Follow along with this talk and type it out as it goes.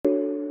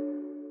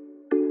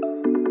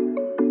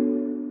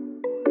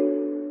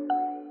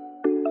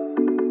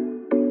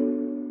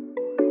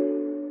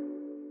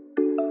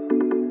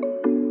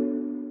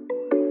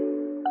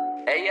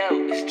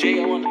It's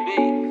Jay on the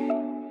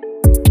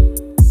beat.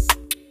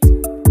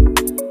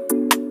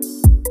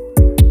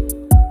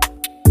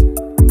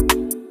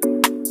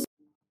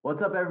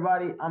 What's up,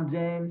 everybody? I'm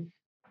James,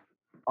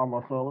 I'm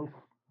Marcellus.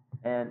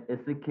 and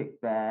it's a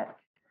kickback.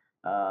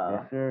 Yes,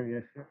 Uh, sir.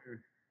 Yes, sir.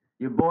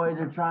 your boys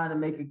are trying to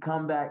make a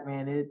comeback,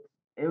 man.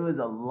 It was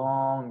a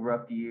long,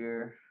 rough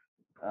year.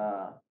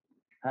 Uh,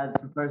 had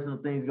some personal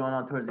things going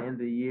on towards the end of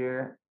the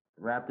year.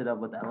 Wrapped it up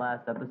with that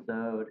last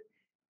episode.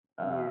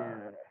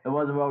 Yeah. It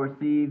wasn't well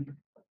received.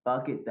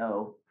 Fuck it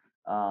though.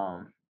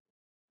 Um,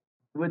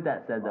 with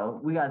that said, though,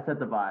 we gotta set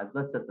the vibe.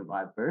 Let's set the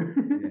vibe first.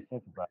 Yeah.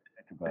 Set the vibe.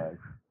 Set the vibe. All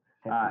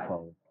Set the right.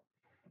 tone.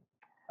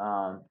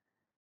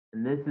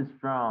 And this is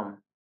from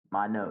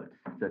my notes.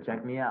 So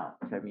check me out.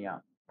 Check me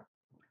out.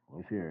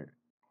 Let's hear it.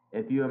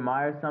 If you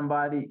admire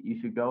somebody, you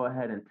should go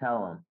ahead and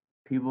tell them.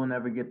 People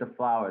never get the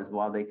flowers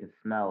while they can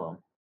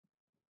smell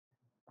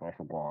That's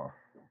a bar.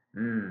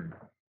 them.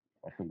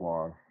 That's a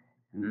bar.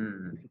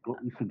 Mm.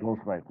 You should go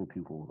strike with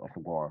people. That's a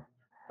bar.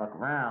 Fuck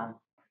around.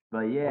 But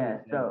I'm yeah,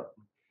 just saying. so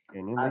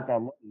And then I, make that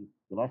money.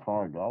 But that's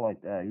hard, though. I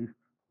like that.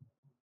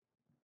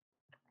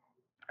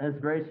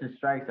 inspiration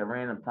strikes at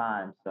random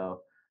times.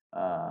 So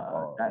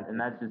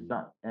that's just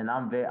something. And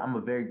I'm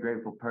a very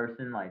grateful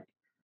person. Like,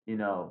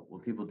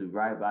 when people do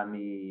right by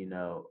me,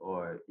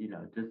 or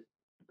just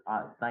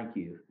thank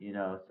you.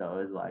 So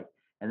it's like,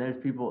 and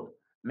there's people.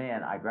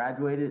 Man, I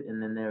graduated,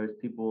 and then there's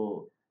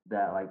people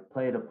that like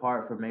played a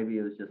part for maybe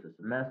it was just a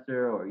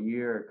semester or a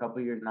year or a couple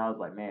of years, and I was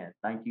like, man,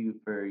 thank you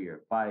for your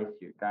advice,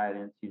 your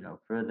guidance,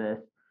 for this.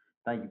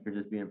 Thank you for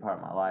just being a part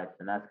of my life,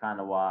 and that's kind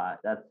of why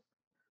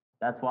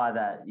that's why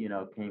that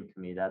came to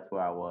me. That's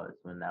where I was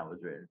when that was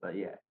written. But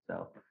yeah,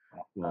 so I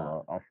feel uh,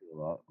 that. I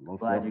feel that. Most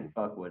glad you definitely.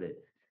 fuck with it,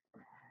 I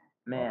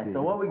man. feel So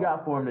you. what we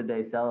got for him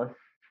today, Celis?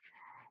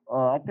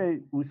 I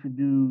think we should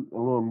do a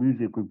little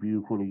music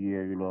review for the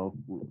year.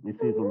 This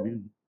is a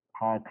music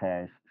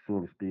podcast, so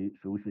to speak.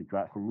 So we should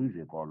drop some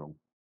music on them.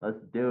 Let's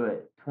do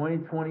it.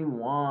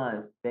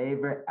 2021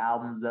 favorite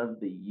albums of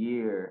the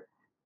year.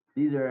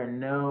 These are in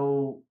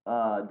no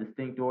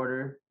distinct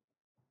order,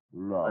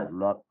 No, but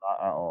not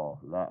at all.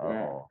 Not at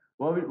yeah. all.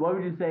 What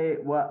would you say?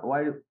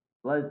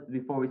 Let's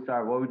before we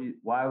start. What would you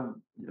why blah,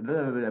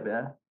 blah, blah,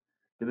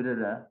 blah, blah,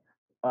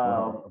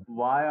 blah.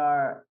 Why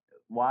are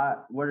why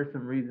what are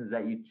some reasons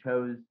that you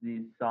chose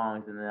these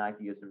songs, and then I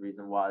can give some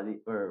reason why these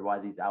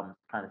albums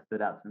kind of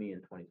stood out to me in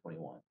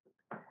 2021.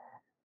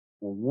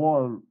 Well,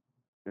 one,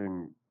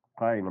 and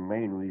probably the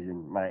main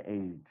reason, my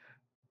age.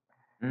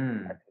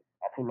 Mm, I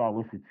could not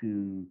listen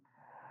to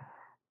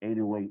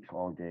 808s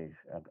all day.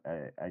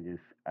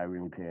 I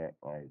really can't.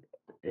 Like,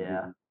 it just,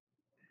 yeah,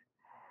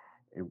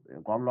 if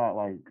I'm not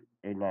like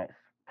in that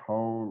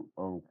tone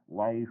of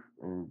life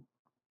and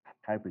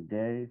type of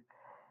day,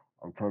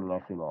 I'm turning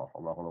that shit off.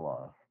 I'm not gonna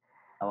lie.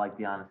 I like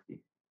the honesty.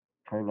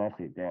 Turn that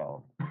shit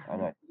down. I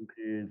got two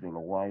kids and a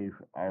wife.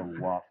 I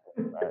watch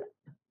that.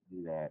 I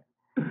do that.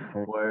 Turn it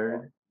off.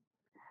 Word.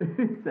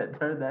 He said,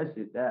 turn that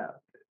shit down.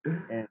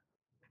 And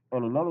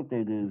And another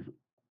thing is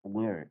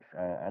lyrics.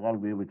 I gotta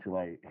be able to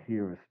like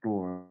hear a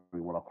story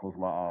when I close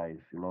my eyes.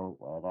 I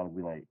gotta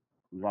be like,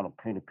 you gotta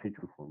paint a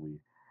picture for me.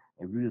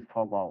 If you just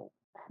talk about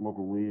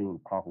smoking weed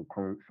and popping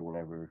perks or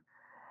whatever,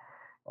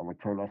 I'm gonna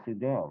turn that shit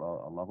down.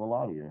 I'm not gonna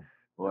lie to you.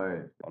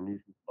 Word. I need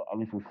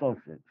some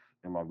substance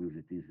in my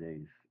music these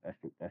days. That's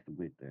the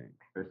big thing.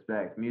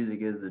 Respect. Music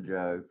is the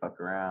drug. Fuck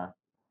around.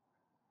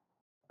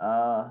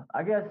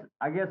 I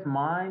guess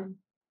mine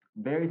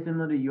very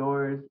similar to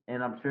yours,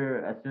 and I'm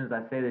sure as soon as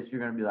I say this,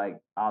 you're gonna be like,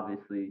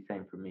 obviously,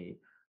 same for me.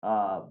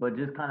 But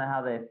just kind of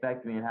how they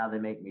affect me and how they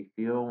make me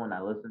feel when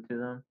I listen to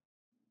them.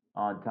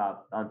 On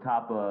top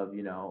of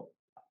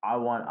I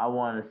want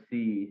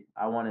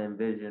to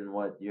envision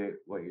what you're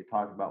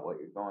talking about, what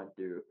you're going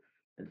through,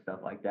 and stuff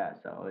like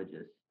that. So it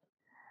just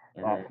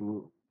and then,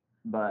 Absolutely.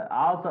 but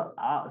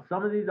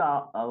some of these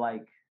are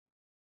like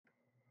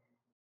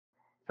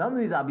some of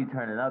these I'll be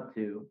turning up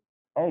to.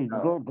 Hey,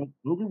 So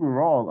don't get me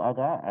wrong. I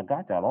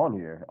got that on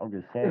here. I'm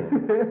just saying.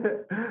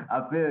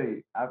 I feel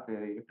you. I feel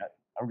you.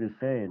 I'm just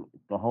saying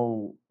the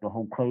whole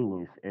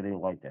playlist it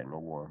ain't like that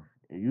no more.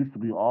 It used to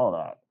be all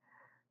that,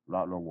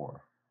 not no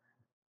more.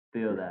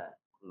 Feel Just that.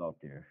 put it out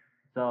there.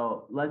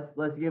 So let's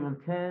give them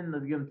 10.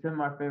 Let's give them 10 of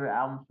my favorite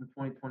albums from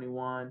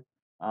 2021.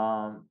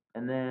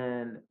 And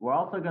then we're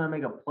also gonna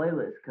make a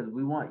playlist because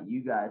we want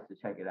you guys to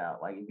check it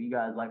out. Like if you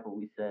guys like what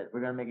we said,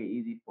 we're gonna make it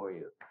easy for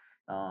you.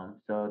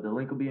 So the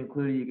link will be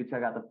included. You can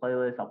check out the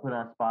playlist. I'll put it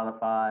on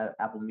Spotify,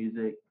 Apple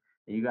Music,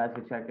 and you guys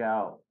can check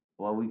out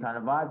what we kind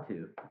of vibe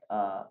to.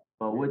 But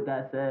Yeah. with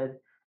that said,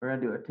 we're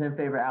gonna do our 10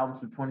 favorite albums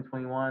from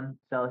 2021.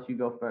 Celis, you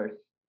go first.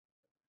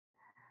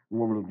 You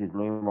want me to just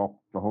name off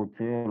the whole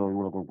 10, or you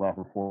want to go back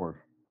and forth?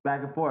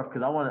 Back and forth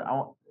because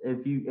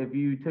if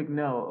you took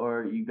note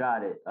or you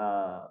got it,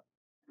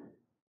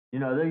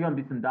 there's gonna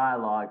be some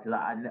dialogue because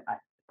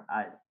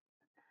I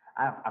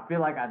I feel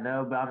like I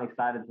know, but I'm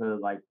excited to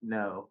like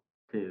know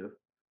too.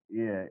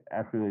 Yeah,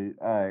 actually,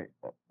 all right.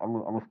 I'm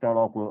gonna start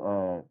off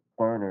with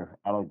Burner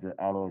out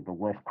of the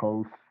West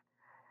Coast.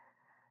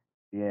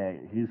 Yeah,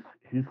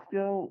 he's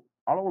still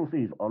I don't want to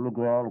say he's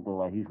underground, but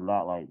like he's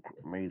not like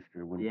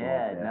mainstream or anything like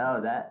Yeah, that.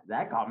 no,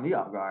 that caught me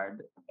off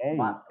guard.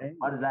 Why Hey, hey,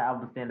 why does that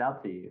album stand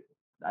out to you?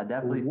 I for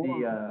definitely see one,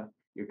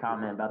 your it's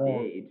comment about the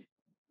called. age.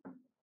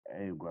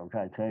 Hey, bro, I'm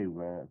trying to tell you,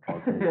 man. I'm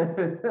trying to tell you.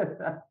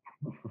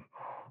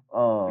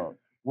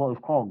 Well,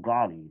 it's called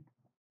Gotti,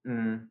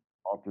 mm,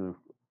 author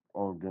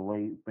of the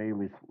late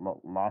famous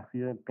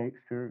mafia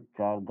gangster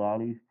John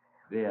Gotti.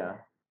 yeah,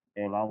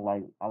 And I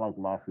like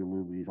mafia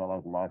movies. I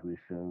like mafia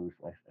shows.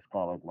 Like, it's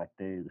kind of like my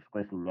thing,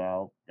 especially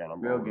now that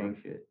I'm real older. gang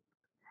shit.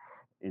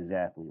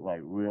 Exactly,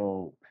 like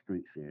real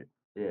street shit.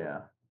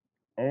 Yeah,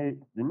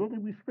 And the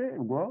nigga be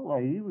spitting, bro.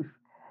 Like he was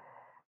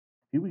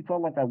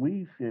talking like that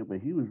weed shit, but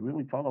he was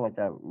really talking like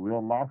that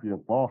real mafia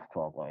boss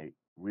talk, like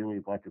really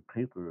like the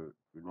paper,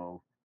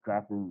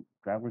 dropping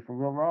some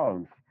real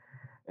rhymes.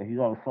 And he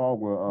got a song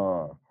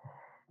with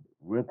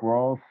Rick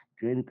Ross,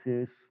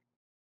 Jadakiss,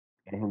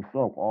 and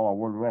himself all on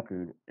one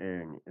record,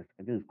 and I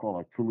think it's called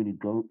like Too Many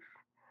Goats.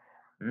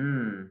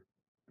 mm,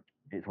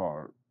 It's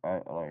hard. I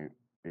like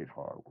it's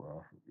hard,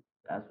 bro.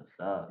 that's what's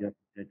up. Just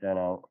check that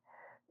out.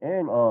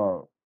 And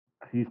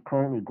he's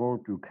currently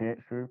going through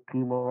cancer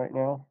chemo right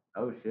now,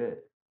 Oh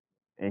shit.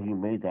 and he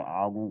made the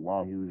album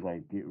while he was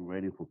like getting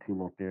ready for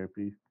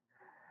chemotherapy.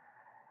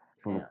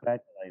 So the Damn.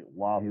 fact that like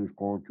while he was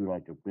going through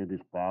like the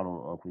biggest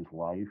battle of his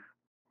life,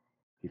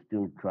 he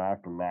still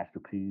dropped a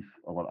masterpiece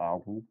of an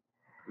album,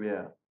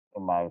 Yeah.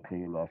 in my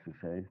opinion, I should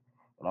say.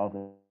 And I was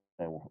like, well,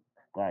 God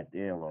damn, like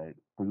for you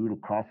to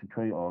concentrate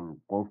on both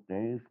things,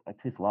 I takes a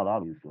lot out of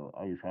you. So I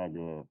just had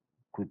to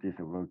put this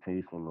in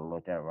rotation and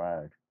let that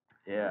ride.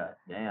 Yeah.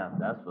 Damn.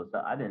 That's what's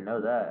up. I didn't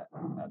know that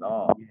at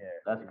all. Yeah.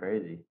 That's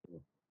crazy.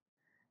 If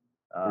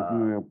Uh,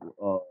 you're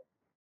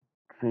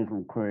send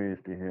some praise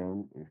to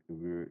him, if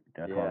you're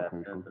that kind of yeah.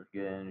 Send person. some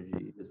good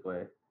energy his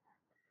way.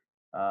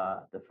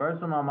 The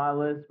first one on my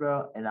list,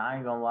 bro, and I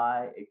ain't gonna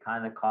lie, it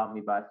kind of caught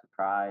me by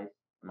surprise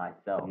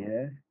myself.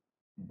 Yeah.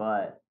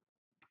 But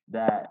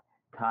that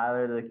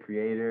Tyler the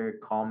Creator,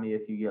 Call Me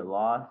If You Get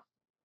Lost,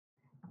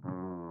 Mm,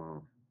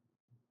 mm,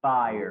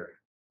 fire.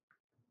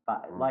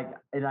 mm. Like,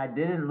 and I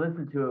didn't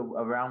listen to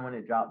it around when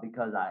it dropped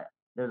because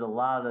there's a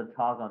lot of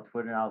talk on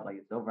Twitter, and I was like,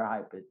 it's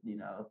overhyped.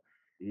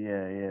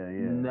 Yeah, yeah,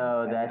 yeah.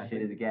 No, I that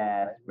shit heard is that.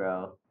 gas,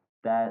 bro.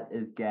 That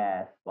is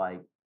gas.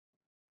 Like,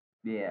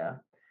 yeah.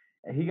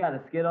 And he got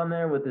a skit on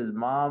there with his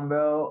mom,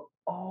 bro.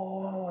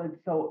 Oh,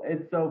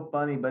 it's so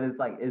funny, but it's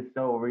like it's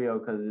so real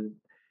because it's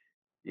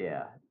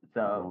yeah.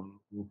 So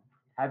Mhm.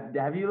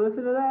 have you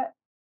listened to that?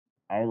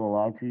 I ain't gonna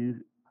lie to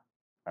you.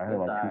 I heard It's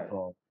like two alright.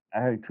 songs. I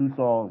heard two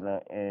songs,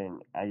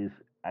 and I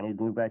didn't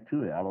go back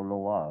to it. I don't know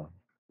why.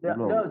 No, You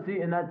know. no,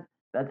 see, and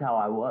that's how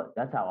I was.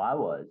 That's how I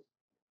was.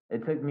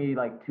 It took me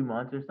like 2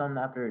 months or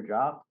something after it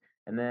dropped,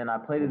 and then I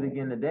played it Mm.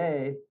 again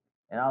today,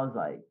 and I was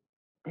like,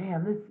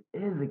 damn, this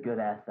is a good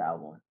ass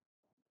album.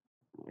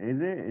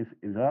 Is it?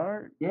 Is that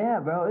hard? Yeah,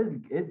 bro,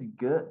 it's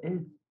good.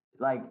 It's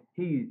like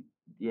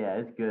yeah,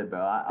 it's good,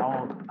 bro.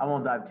 I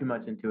won't dive too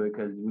much into it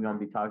because we're gonna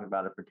be talking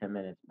about it for 10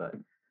 minutes, but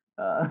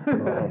uh,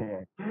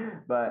 Yeah.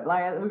 but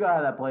like we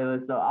gotta have that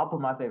playlist, so I'll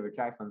put my favorite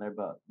tracks on there.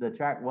 But the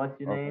track "What's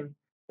Your Okay. Name"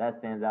 that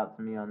stands out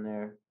to me on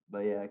there. But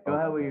yeah, go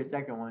ahead with Okay. your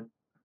second one.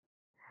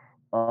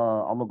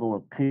 I'm gonna go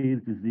with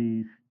Pig's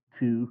Disease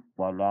 2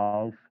 by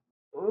Nas.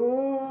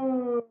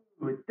 Ooh,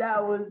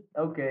 that was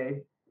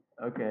okay.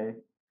 Okay,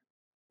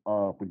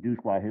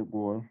 Produced by Hit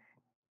Boy.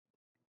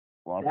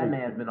 Well, I that think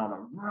man's been on a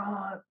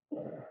run.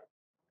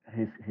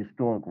 his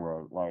historic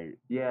run, like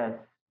Yes.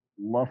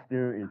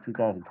 Luster in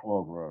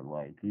 2012 run,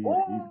 like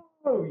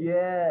Oh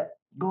yeah,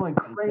 going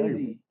I'm telling you,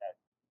 crazy.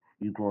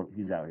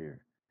 he's out here.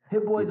 Hit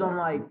He's Boy's out on here.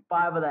 like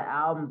five of the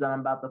albums that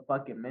I'm about to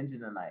fucking mention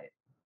tonight.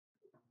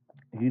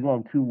 He's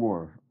on two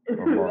more of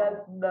mine. That's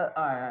the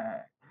all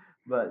right.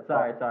 But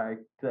Uh, sorry.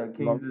 To no,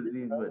 King's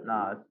Disease with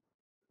Nas.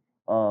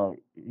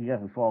 he has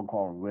a song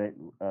called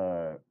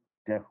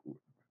Death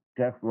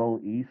Death Row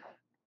East,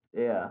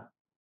 Yeah.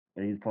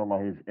 and he's talking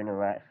about his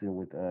interaction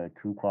with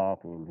Tupac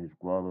and his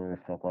brother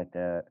and stuff like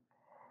that.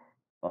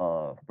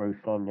 First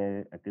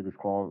Sunday, I think it's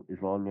called,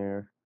 is on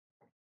there.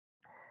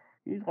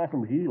 He's got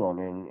some heat on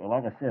there, and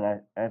like I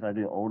said, as I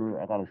get older,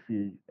 I gotta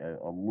see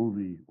a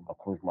movie when I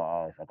close my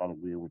eyes. I gotta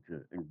be able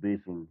to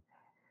envision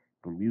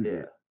the Yeah.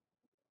 music,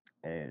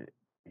 and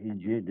he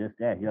did just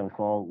that. He had a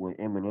song with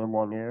Eminem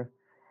on there.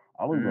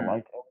 I don't even Mm.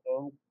 like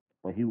Eminem,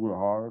 but he went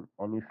hard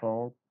on this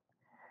song,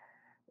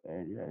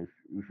 and yeah,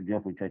 you should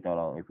definitely check that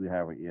out if you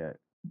haven't yet.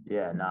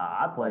 Yeah. Nah,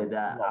 I Like, played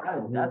that.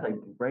 That's a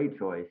great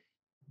choice.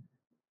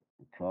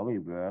 tell me,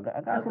 bro, I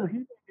got That's some a, heat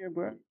in here,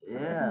 bro. I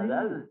got some yeah. heat.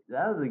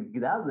 That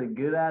was a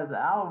good ass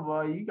album,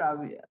 boy. You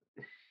got me.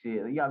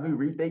 Shit, you got me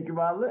rethinking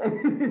my list.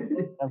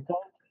 I'm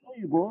telling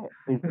you, boy.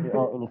 In the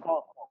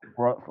song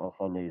Grunts on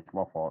Sunday, it's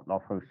my fault.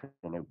 Not first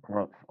Sunday,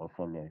 Grunts on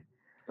Sunday.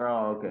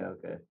 Oh, okay,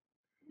 okay.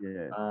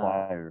 Yeah, Um,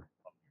 fire.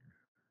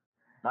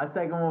 my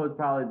second one would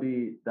probably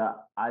be the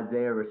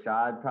Isaiah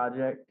Rashad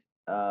project.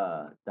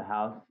 The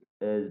house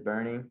is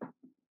burning.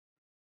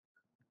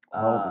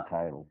 Hell of Uh, a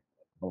title.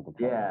 Hell of a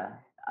title. yeah,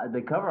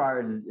 the cover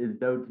art is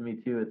dope to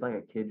me too. It's like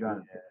a kid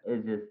drawing.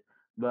 It's just,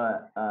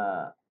 but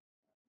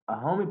a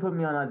homie put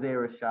me on Isaiah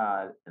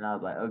Rashad, and I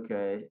was like,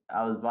 okay.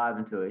 I was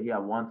vibing to it. He had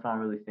one song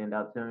really stand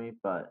out to me,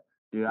 but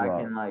dude,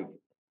 Right.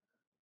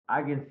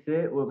 I can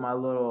sit with my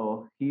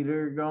little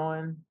heater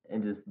going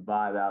and just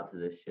vibe out to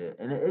this shit.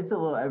 And it's a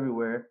little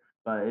everywhere,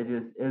 but it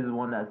was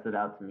one that stood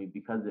out to me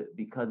because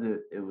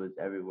it was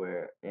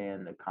everywhere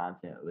and the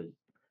content was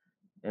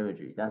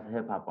imagery. That's a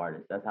hip hop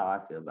artist. That's how I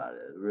feel about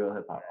it. A real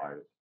hip hop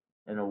artist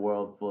in a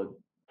world full of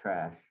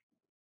trash.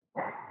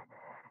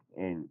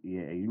 And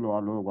yeah, I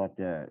know about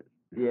that.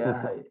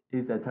 Yeah,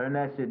 he said turn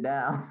that shit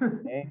down.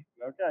 Hey,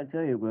 I'm trying to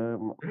tell you,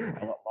 bro.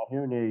 My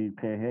hearing aid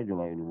can't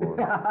handle it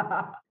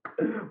anymore.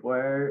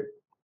 Word.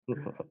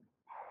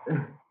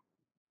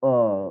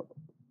 uh,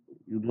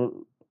 you look.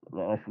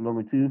 That's for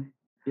number two.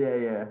 Yeah,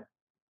 yeah,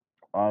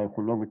 All right,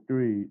 for number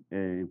three,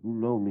 if you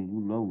know me,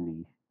 you know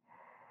me.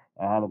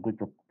 I had to get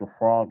the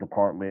Fraud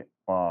Department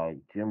by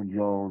Jim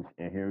Jones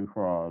and Harry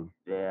Fraud.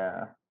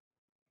 yeah,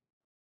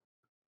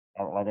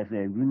 Like I said,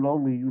 if you know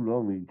me, you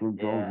know me. Jim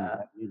Jones is yeah.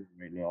 not living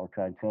right now. I'm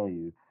trying to tell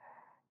you.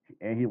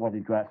 And he wants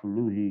to drop some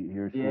new heat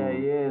here Yeah,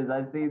 he soon. is.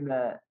 I seen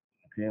that.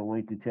 Can't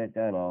wait to check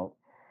that out.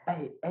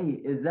 Hey,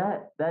 is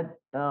that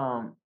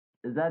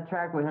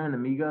track with him and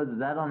Amigos? Is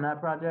that on that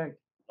project?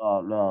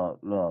 No,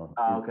 no.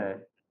 Oh, okay.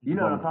 You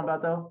know what But I'm talking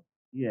about though?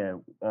 yeah,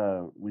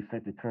 we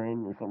set the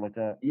trend or something like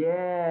that.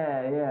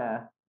 Yeah, yeah,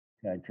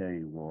 I tell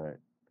you what,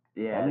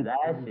 that yeah. nigga,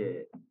 That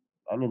shit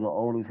that nigga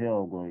old as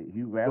hell, but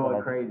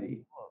going crazy.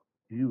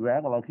 he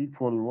rapping like he's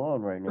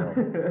 21 right now.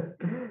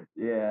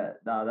 Yeah,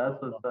 no,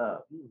 that's what's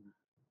up. And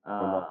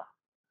Uh,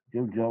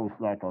 Jim Jones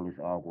slacked on this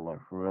album, like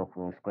for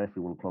real,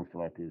 especially when it comes to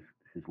like his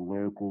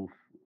lyrical,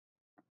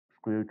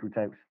 spiritual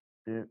type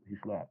shit. He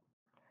slapped.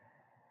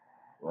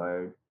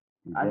 word.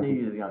 He I knew definitely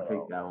he was checked gonna that pick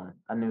out. that one.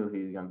 I knew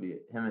he was gonna be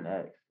him and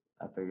X.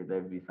 I figured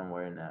they'd be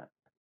somewhere in that.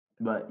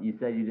 But you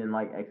said you didn't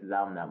like X's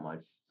album that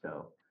much,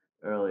 so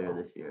earlier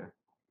this year.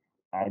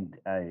 I didn't.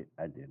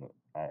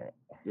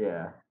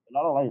 Yeah, And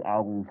I don't like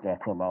albums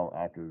that come out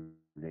after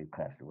they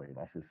passed away.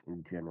 That's just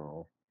in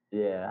general.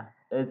 yeah.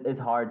 It's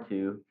hard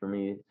to for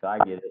me, so I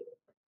get it.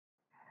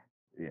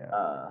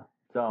 Yeah.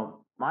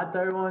 So my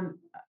third one,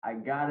 I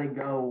gotta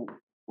go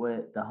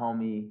with the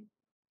homie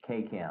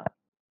K Camp.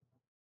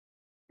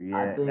 I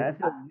Yeah, think,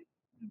 that's a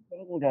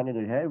that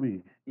nigga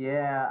heavy.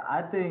 yeah,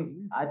 I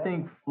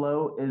think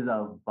Flow is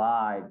a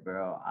vibe,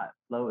 bro.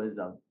 Flow is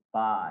a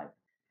vibe.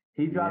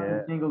 He dropped his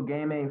Yeah. single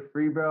 "Game Ain't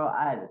Free," bro.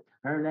 I had to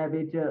turn that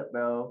bitch up,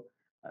 bro.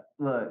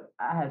 Look,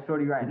 I had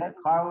Shorty right Is in the that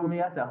car with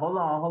me. I said, hold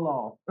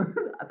on."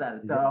 I said,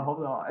 is that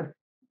hold on."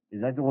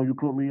 is that the one you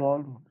put me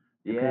on?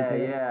 The K Yeah,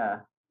 Camp? yeah.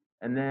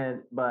 And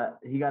then, but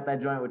he got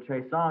that joint with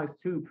Trey Songz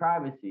too,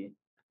 Privacy.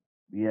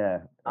 Yeah.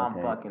 I'm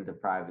Okay. fucking to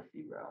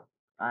Privacy, bro.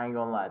 I ain't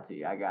gonna lie to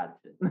you. I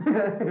got to.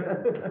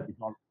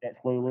 It's on that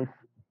playlist.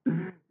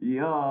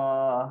 Yeah,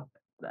 I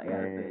gotta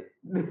And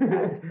I say.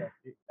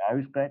 respect it. I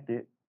respect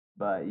it.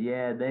 But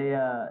yeah,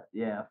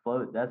 yeah,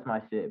 float. That's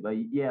my shit. But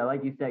yeah,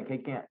 like you said, K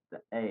Camp.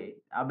 Hey,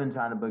 I've been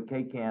trying to book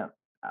K Camp.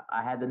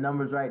 I had the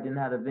numbers right, didn't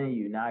have the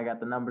venue. Now I got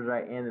the numbers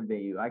right and the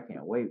venue. I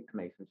can't wait to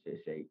make some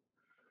shit shake.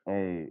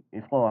 Hey,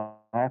 it's gonna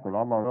happen.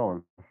 I'm not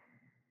on.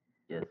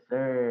 Yes,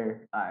 sir.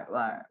 All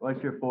right.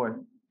 What's your fourth?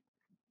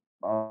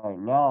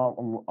 Now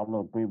I'm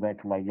gonna bring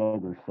back to my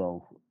younger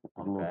self with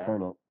a little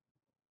turn Okay. up.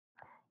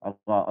 I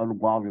got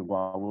Underground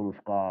by Little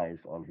Skies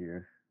on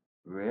here.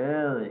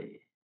 Really?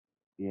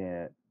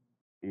 Yeah,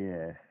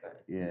 yeah,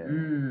 yeah.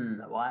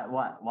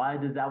 Why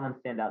does that one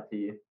stand out to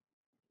you?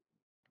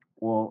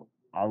 Well,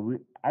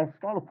 I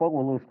started fucking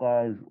with Little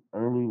Skies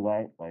early,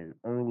 like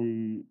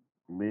early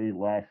mid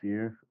last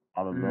year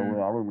out of nowhere.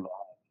 Mm. I don't even know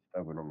how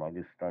I discovered him. I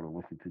just started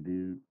listening to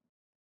dude,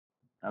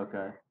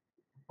 Okay.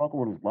 fucking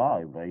with his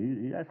vibe. Like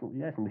he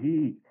had some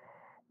heat,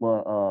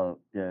 but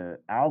the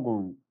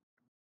album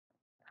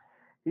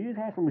he just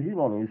had some heat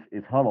on it.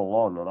 It's hella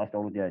long though. That's the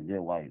only thing I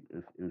didn't like.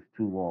 It's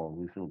too long.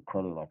 We should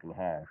cut it like in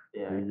half.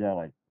 Yeah. He's got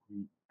like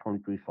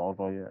 23 songs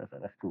on here.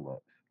 That's too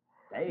much.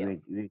 You Damn.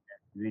 ain't, you ain't,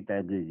 you ain't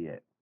that good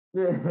yet.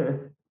 Yeah.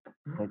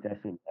 Cut that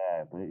shit in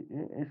half. But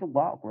it's a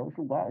bop, bro. It's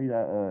a bop. He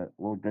got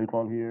Lil Drake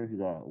on here. He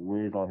got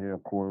Wiz on here,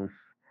 of course.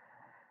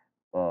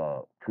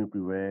 Trippie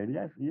Red.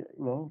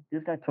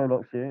 Just that turn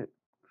up shit.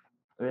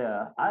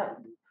 Yeah. Yeah.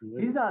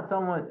 He's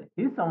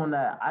someone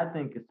that I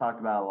think is talked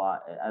about a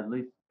lot, at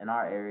least in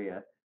our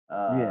area.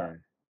 Uh, Yeah.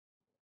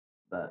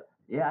 but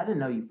yeah, I didn't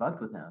know you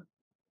fucked with him.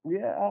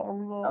 Yeah.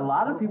 A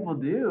lot of people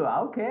do.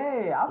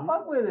 Okay, I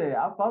fuck with it.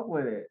 I fuck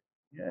with it.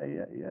 Yeah.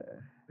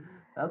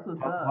 That's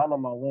what's How up.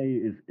 on My Way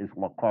is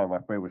probably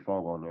my favorite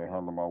song on there. How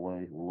on My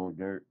Way with Lil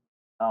Dirt.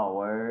 Oh,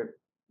 word.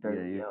 Yeah,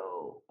 Dirt, yeah.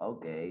 yo.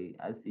 Okay,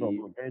 I see No,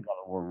 you. Lil Dirt got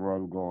a little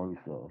run going,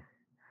 so.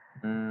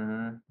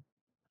 Mm-hmm.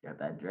 Got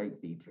that Drake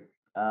feature.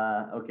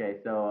 Okay,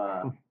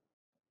 so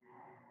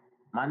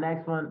my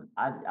next one,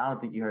 I don't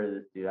think you heard of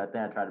this dude. I think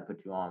I tried to put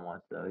you on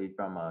once though. He's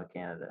from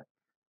Canada.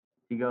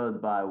 He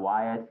goes by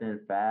YSN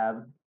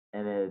Fab,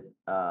 and it's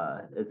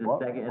his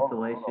What? second Hold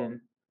on.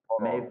 installation,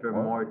 Hold on. Made for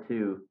What? More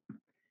Too.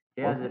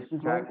 He has What's this his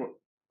name? track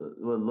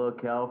with Lil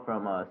Kel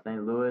from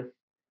St. Louis.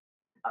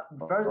 Uh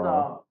First huh.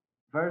 off,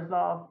 first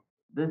off,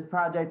 this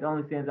project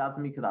only stands out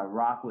to me because I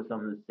rock with some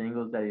of the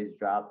singles that he's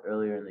dropped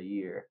earlier in the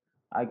year.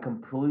 I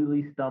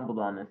completely stumbled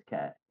on this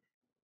cat.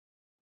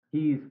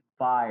 He's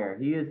fire.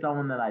 He is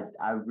someone that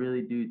I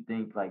really do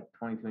think like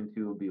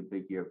 2022 will be a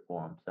big year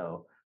for him.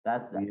 So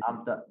that's Yeah.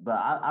 but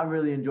I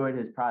really enjoyed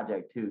his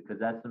project too because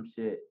that's some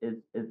shit.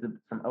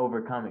 Some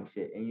overcoming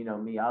shit. And you know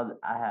me, I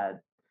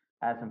had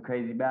some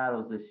crazy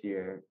battles this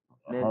year,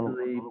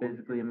 mentally,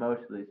 physically,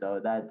 emotionally. So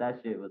that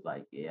shit was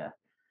like yeah,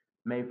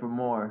 made for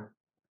more.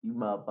 You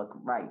motherfucker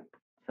right.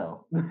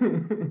 So,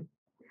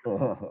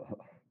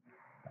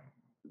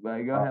 but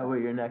go uh, ahead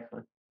with your next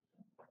one.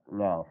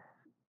 now,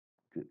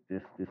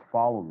 just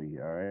follow me,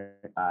 all right?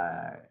 All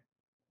right,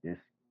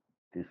 Just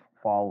just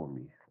follow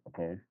me,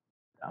 okay?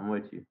 I'm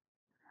with you.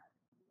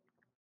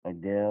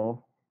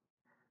 Adele,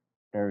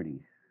 30.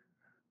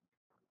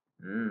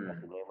 That's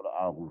Mm. the name of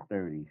the album,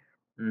 30.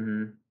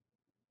 Mhm.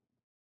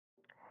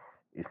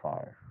 It's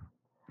fire.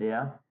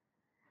 Yeah.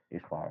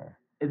 It's fire.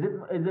 Is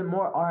it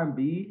more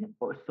R&B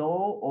or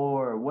soul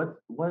or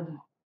what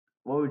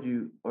would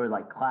you or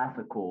like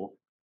classical?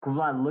 Because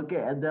when I look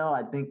at Adele,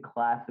 I think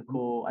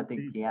classical. I You think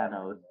think that,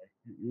 pianos.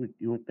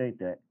 you would think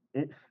that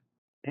it's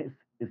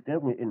it's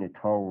definitely in the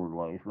tone,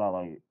 like it's not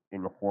like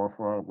in the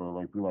forefront, but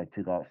like if you like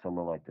took out some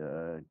of like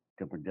the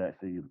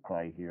production, you could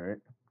probably hear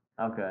it.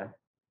 Okay.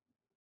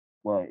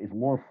 But it's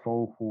more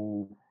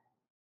soulful.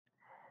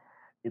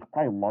 It's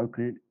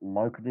probably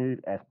marketed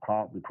as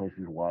pop because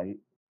he's white.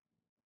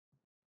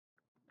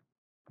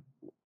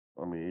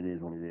 I mean, it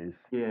is what it is.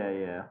 Yeah,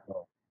 yeah.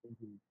 So, it's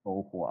a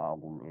soulful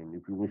album, and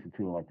if you listen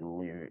to like the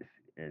lyrics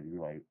and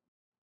you like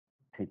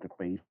take the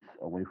face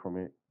away from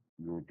it,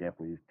 you would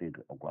definitely think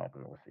a black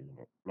girl was singing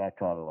it. Not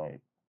trying to like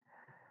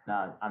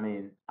No, I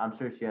mean, I'm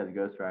sure she has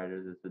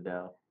ghostwriters. It's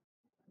Adele.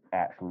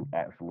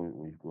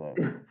 absolutely, but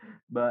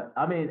But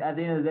I mean, at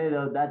the end of the day,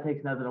 though, that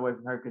takes nothing away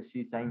from her because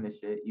she sang the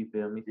shit. You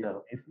feel me? yeah,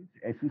 So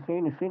if she's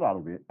singing the shit out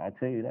of it, I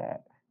tell you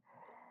that.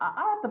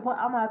 I have to play.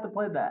 I'm gonna have to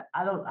play that.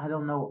 I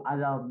don't know. I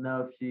don't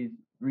know if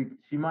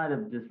she might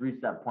have just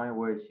reached that point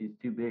where she's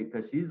too big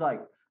because she's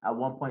like at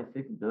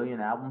 1.6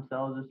 billion album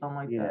sales or something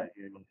like Yeah, that.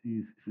 yeah, no,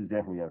 she's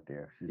definitely up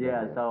there. She's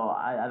Yeah. definitely up. So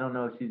I don't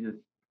know if she just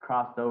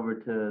crossed over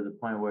to the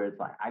point where it's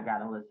like I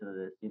gotta listen to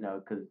this,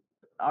 because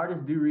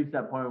artists do reach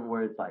that point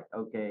where it's like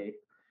okay,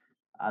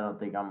 I don't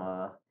think I'm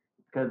a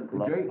because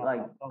Like, Drake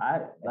like I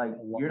that's like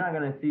not one. you're not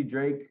gonna see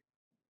Drake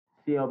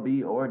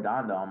CLB or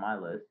Donda on my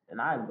list,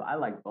 and I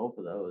like both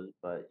of those,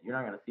 but you're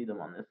not gonna see them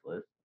on this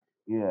list.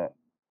 Yeah,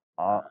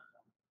 I,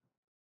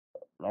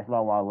 that's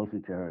not why I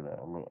listen to her.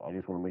 Though. I mean, I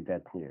just want to make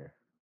that clear.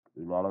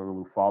 You know, I don't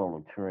really follow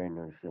a trend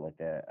or shit like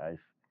that.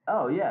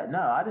 Oh yeah,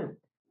 no, I didn't.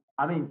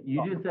 I mean,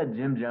 you just said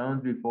Jim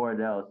Jones before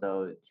Adele,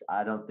 so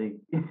I don't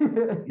think.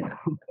 Yeah,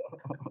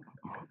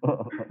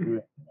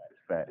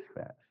 facts.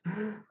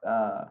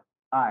 All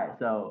right,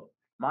 so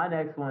my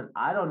next one,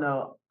 I don't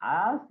know.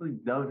 I honestly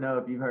don't know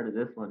if you've heard of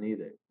this one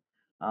either.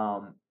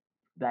 Um,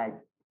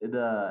 that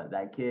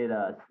kid,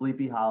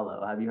 Sleepy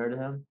Hollow. Have you heard of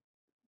him?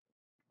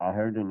 I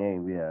heard the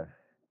name. Yeah.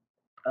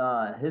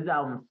 His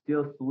album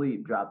Still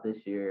Sleep dropped this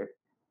year,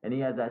 and he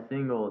has that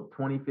single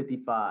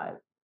 2055.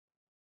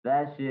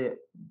 That shit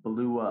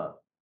blew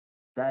up.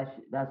 That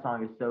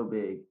song is so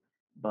big,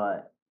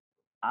 but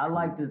I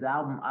liked his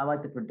album. I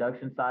like the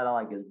production side. I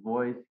like his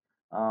voice.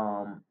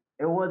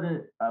 It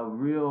wasn't a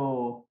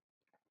real,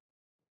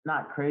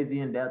 not crazy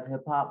in depth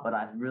hip hop, but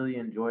I really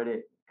enjoyed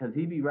it because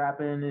he be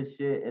rapping this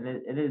shit, and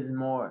it is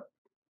more.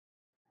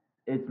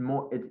 It's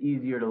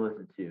easier to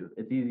listen to.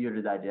 It's easier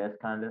to digest,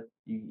 kind of.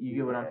 You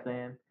get what I'm Yeah.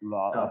 saying?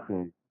 No, So I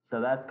feel.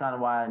 so that's kind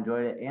of why I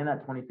enjoyed it. And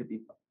that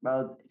 2050,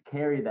 bro,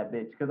 carried that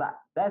bitch. Cause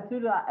as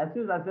soon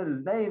as I said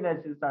his name,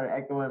 that shit started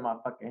echoing in my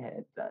fucking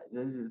head. So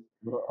it's just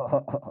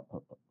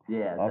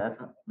yeah, I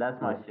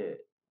that's my feel.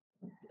 shit.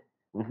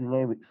 What's his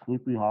name?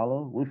 Sleepy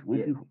Hollow. Which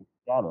Yeah. you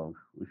out of?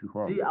 Which you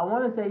from? See, I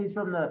want to say he's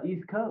from the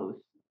East Coast.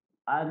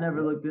 I never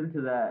Yeah. looked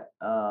into that.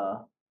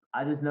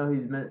 I just know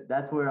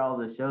that's where all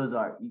the shows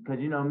are. Because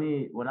you know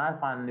me, when I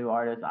find a new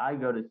artist, I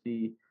go to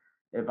see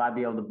if I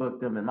be able to book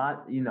them in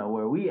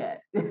where we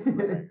at.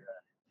 Right.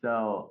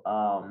 So,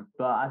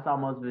 but I saw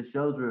most of his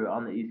shows were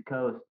on the East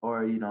Coast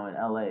or in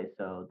LA.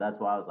 So that's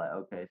why I was like,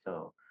 okay,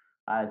 so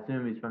I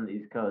assume he's from the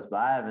East Coast, but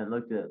I haven't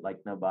looked at like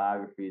no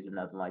biographies or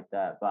nothing like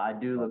that. But I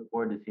do look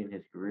forward to seeing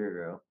his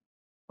career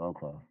grow.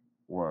 Okay.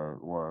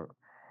 Word.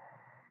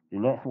 The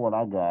next one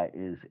I got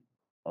is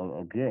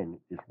again,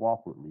 it's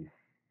Walk With Me.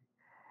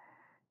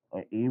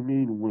 An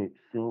Evening with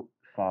Silk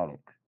Sonic.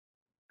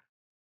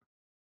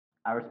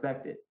 I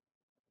respect it.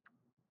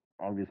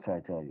 I'm just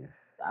trying to tell you.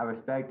 I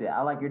respect it.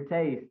 I like your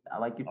taste. I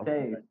like your I'm,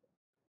 taste.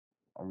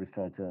 I'm just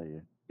trying to tell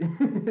you.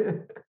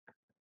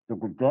 The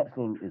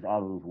production is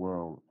out of this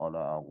world on the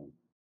album.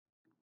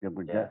 The Yeah.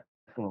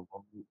 production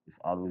is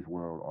out of this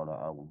world on the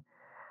album.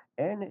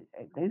 And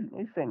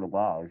they setting the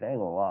guys. They ain't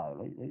gonna lie.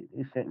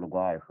 They setting the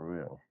guy for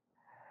real.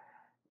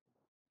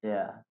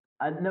 Yeah.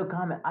 No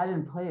comment. I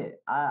didn't play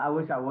it. I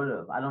wish I would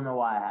have. I don't know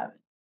why I haven't.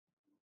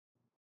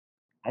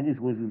 I just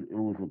wish it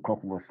was a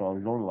couple more songs.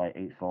 There's only like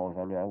 8 songs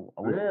on there. I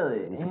wish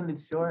Really? it was, And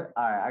it's short?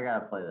 Alright, I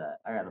gotta play that.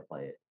 I gotta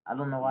play it. I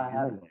don't know why I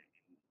haven't.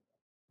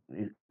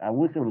 I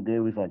wish it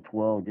was like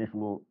 12, just a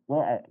little.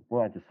 Well,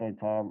 at the same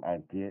time, I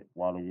get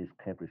why they just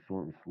kept it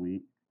short and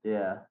sweet.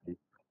 Yeah. They,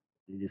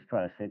 they just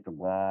try to set the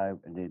vibe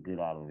and then get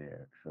out of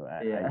there. So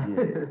I Yeah. get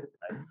it.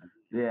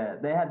 Yeah.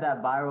 They had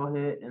that viral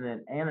hit, and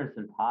then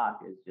Anderson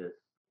 .Paak is just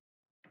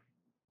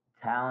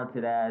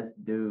talented ass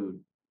dude.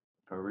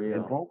 For And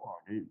real. both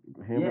are.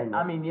 Him Yeah, and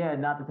I mean, yeah,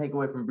 not to take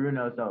away from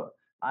Bruno. So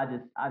I've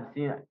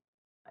seen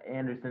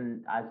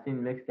Anderson, I've seen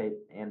mixtape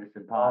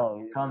Anderson .Paak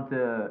oh come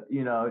to,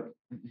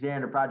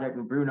 sharing the project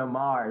with Bruno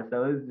Mars.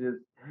 So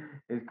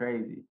it's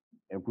crazy.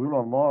 and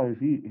Bruno Mars,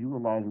 he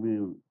reminds me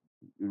of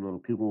the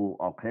people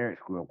our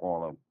parents grew up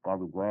on, like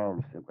Bobby Brown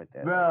and stuff like that.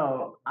 Like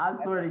Bro, I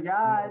not swear to yeah,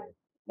 God.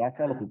 not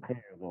trying to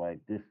compare, but like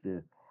this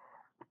the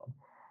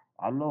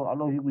I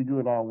know he be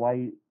doing that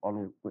white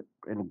on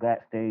in the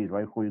backstage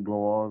right before you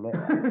go on. I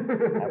feel like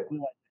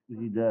that's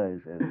what he does,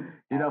 and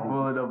You're I not hope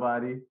fooling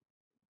nobody.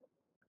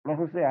 like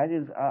I say,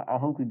 I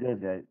hope he does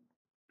that.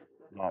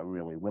 Not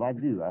really, but I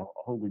do. I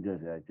hope he does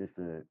that just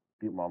to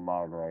get my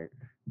mind right,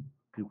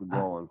 keep it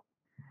going.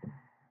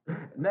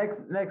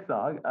 Next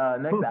song,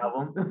 next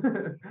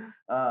album.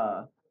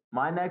 uh,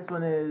 my next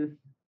one is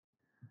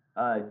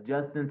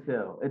Justin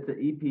Till. It's an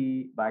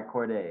EP by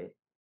Corday.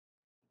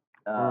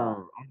 Uh,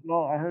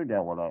 No, I heard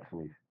that one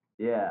actually.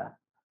 yeah.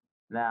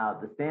 Now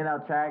the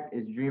standout track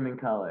is Dream in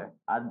Color.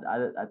 I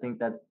think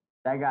that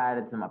got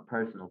added to my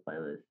personal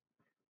playlist.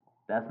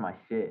 That's my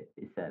shit.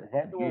 He said Is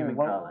that the one Dream with in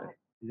Wayne on Color.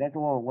 it? Is that the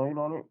one with Wayne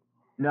on it?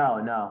 No,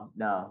 no,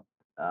 no.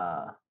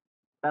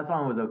 That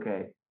song was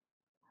okay.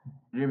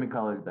 Dream in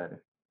Color is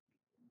better.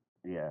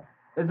 Yeah.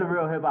 It's a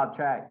real hip hop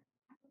track.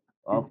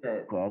 He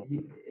said Okay.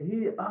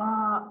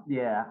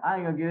 yeah, I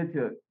ain't gonna get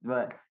into it,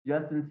 but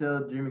Justin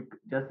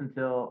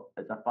Till,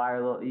 it's a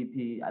fire little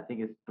EP. I think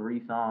it's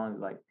 3 songs.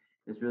 Like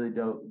it's really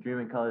dope.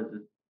 Dreaming Colors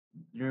is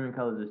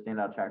a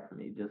standout track for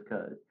me just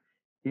cause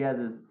he has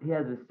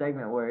this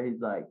segment where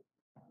he's like,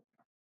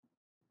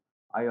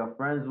 "Are your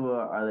friends or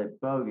are they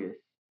bogus?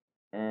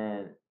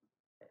 And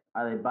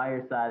are they by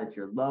your side at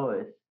your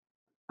lowest?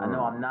 I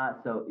know I'm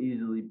not so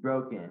easily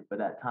broken, but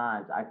at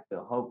times I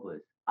feel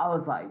hopeless." I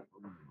was like,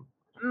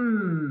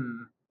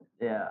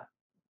 yeah,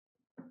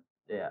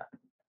 yeah.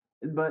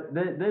 But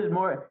there's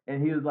more,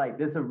 and he was like,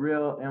 "This is a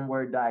real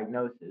N-word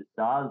diagnosis."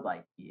 So I was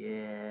like,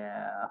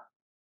 "Yeah,"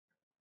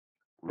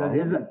 No, because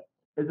he's just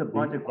it's a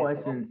bunch he's of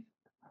questions.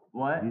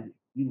 What?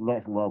 he's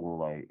next level.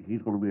 Like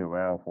he's gonna be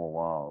around for a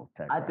while.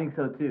 Type I think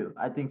rapper. so too.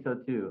 I think so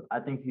too. I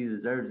think he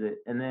deserves it.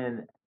 And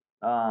then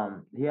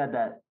he had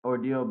that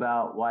ordeal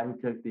about why he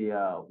took the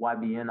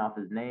YBN off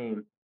his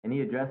name, and he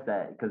addressed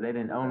that because they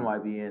didn't own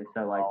YBN.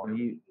 So like Oh,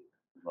 the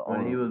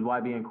when he owner was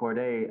YBN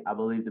Corday, I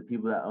believe the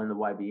people that owned the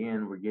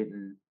YBN were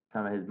getting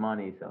some of his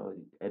money. So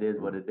it is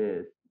what it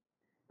is.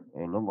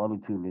 and them other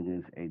two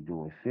niggas ain't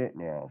doing shit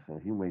now. So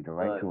he made the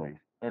right Look, choice.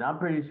 and I'm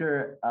pretty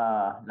sure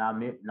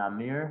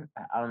Namir,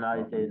 I don't know how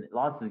you say Mhm. it,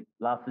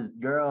 lost his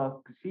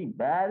girl 'cause she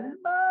bad as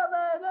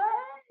mother.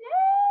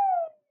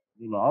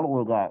 The other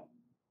one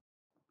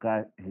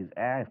got his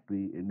ass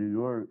beat in New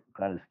York.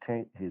 Got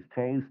his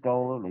chain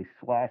stolen. They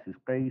slashed his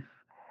face.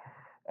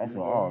 I said,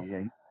 Yeah. oh yeah,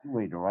 he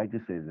made the right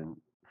decision.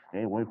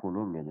 Stay away from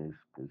them niggas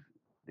because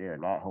they are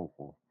not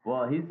hopeful.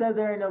 Well, he said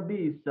there ain't no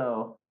beef,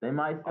 so they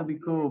might still be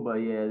cool. But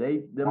yeah,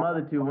 them Why,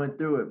 other two went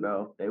through it,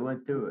 bro. They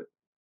went through it.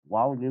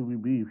 why would there be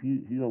beef? He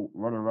don't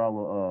run around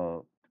with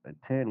a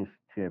tennis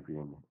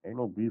champion. Ain't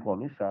no beef on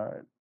this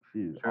side.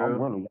 See, I'm True.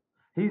 winning.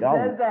 He Y'all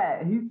says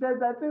that. He says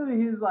that too.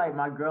 He's like,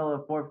 my girl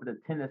will forfeit a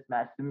tennis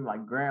match to me, my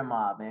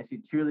grandma, man. She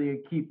truly a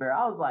keeper.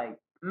 I was like,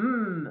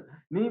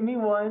 need me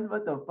one.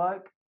 What the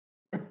fuck?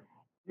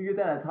 You get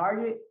that at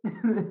Target?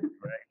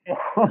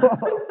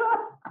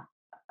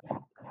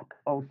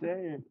 I'm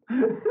saying.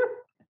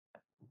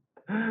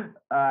 All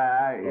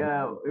right,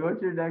 yeah.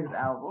 What's your next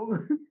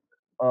album?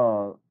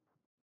 Uh,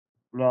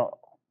 now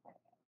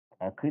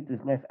I picked this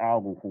next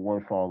album for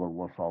one song and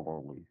one song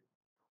only.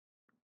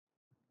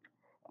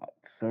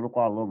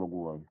 Certified Lover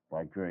Boy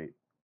by Drake.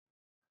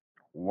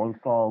 One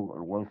song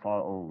and one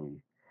song only.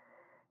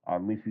 I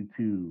Miss You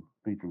Too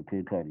featuring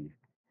Kid Cudi.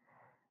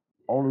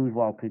 Only reason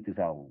why I picked this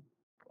album.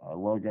 I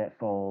love that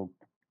song.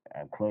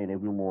 I play it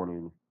every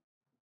morning.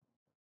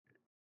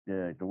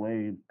 The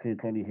way Kid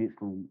Cudi hits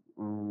some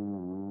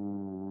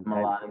type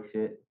Melodic shit.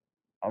 shit,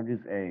 I'm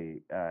just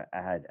I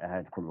had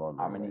to put it on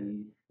there. Like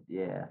harmonies.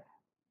 Yeah.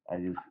 I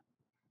just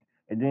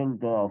and then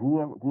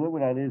whoever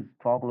that is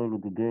talking in the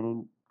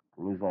beginning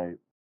was like,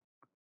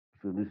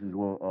 so this is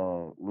what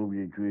living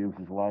your dreams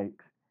is like,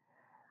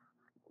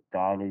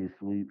 dying in your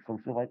sleep, some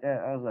shit like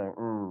that. I was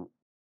like,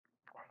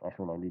 that's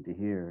what I need to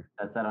hear.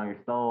 That's that on your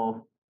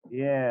soul.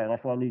 Yeah,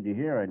 that's what I need to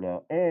hear right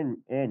now. And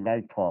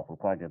Night Talk from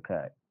Project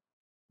Pat.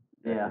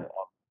 That's Yeah.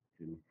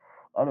 it.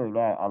 Other than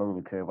that, I don't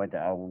really care about the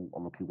album.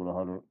 I'm gonna keep it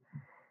 100.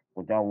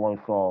 But that one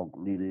song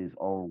needed its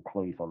own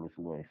place on this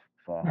list,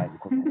 so I had to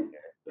put it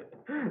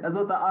on That's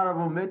what the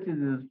honorable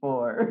mentions is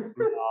for.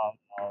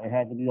 there. It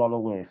had to be on the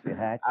list. It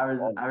had to be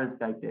on. I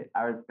respect it.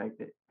 I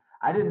respect it.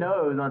 I didn't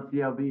know it was on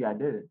CLB. I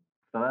didn't.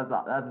 So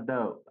that's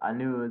dope. I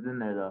knew it was in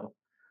there though.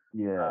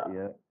 Yeah, Uh,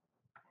 yeah.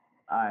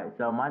 all right.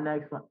 So my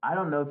next one. I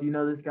don't know if you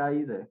know this guy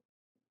either.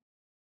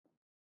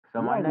 So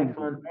You my gotta give me next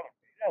some one. credit.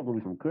 You gotta give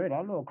me some credit.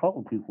 I know a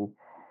couple people.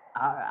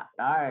 All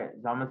right.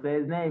 So I'm gonna say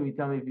his name. You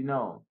tell me if you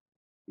know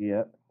him.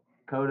 Yeah.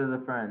 Coda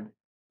the Friend.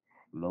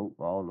 Nope,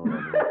 I don't know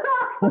that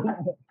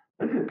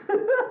name.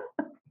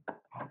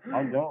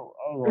 I don't.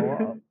 I don't know.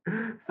 I was,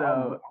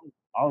 So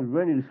I was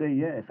ready to say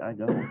yes. I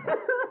don't.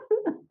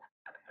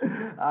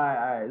 all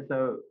right.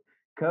 So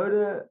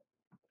Coda,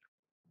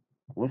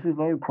 What's his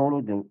name?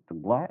 Coda the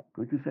Black?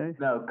 What'd you say?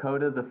 no,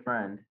 Coda the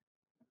Friend.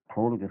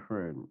 Coda the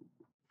Friend.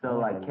 I So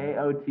like like that name.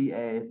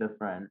 KOTA the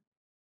Friend.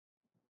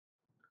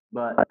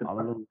 But I don't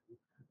know.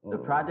 the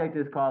project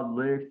is called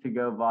Lyrics to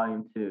Go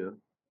Volume Two,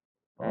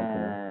 Okay.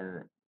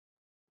 and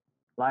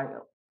like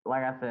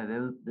like I said,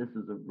 this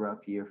was a rough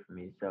year for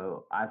me.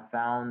 So I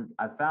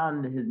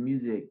found his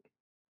music,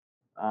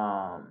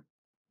 um,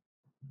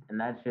 and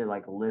that shit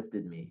like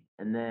lifted me.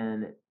 And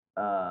then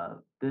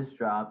this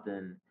dropped,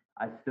 and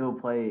I still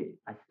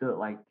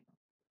like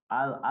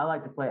I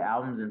like to play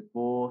albums in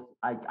full.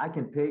 I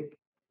can pick,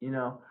 you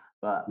know,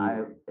 but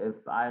Yeah. if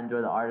I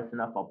enjoy the artist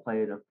enough, I'll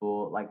play it in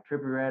full. Like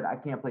Trippie Redd, I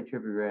can't play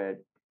Trippie Redd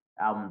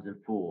albums in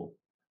full,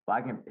 but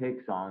I can pick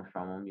songs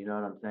from them. You know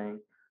what I'm saying?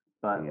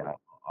 But Yeah.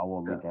 I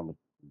won't uh, make that mistake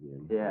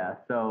again. yeah,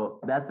 so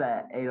that's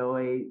at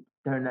 808.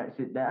 Turn that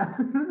shit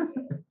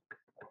down.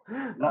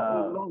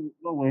 No,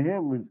 no, with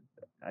him was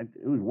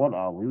it was one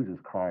album. He was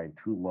just crying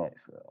too much.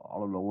 I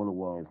don't know what it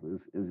was, but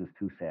it was just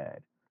too sad.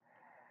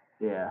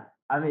 Yeah,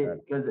 I mean, Uh,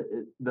 because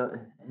the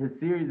his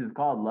series is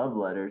called Love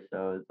Letters,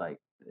 so it's like,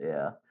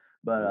 yeah.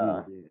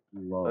 But he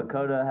loves it.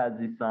 Coda has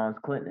these songs,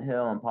 Clinton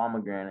Hill and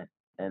Pomegranate,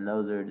 and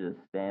those are just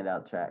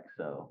standout tracks.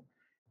 So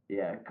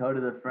yeah,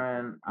 Coda the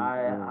Friend. I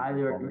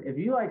highly recommend. If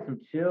you like some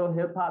chill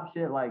hip hop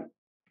shit, like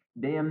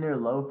damn near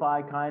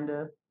lo-fi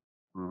kinda,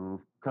 Mm-hmm.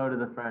 Coda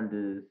the Friend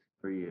is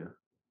for you.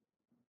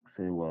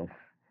 Say less.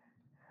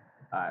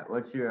 All right,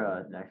 what's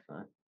your next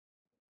one?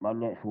 My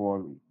next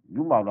one,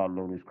 you might not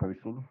know this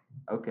person.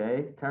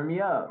 Okay, turn me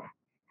up.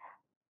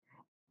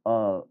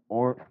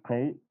 Orange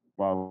Paint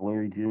by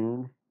Larry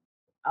June.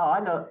 Oh, I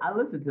know. I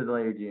listened to the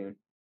Later June.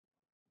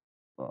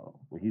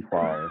 He's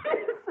fire.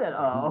 Said,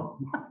 oh.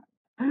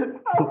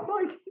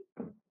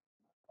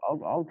 Oh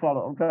my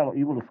I'm trying to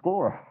even the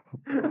score.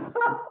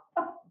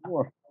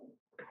 Score.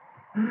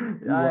 He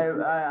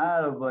was,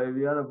 I don't blame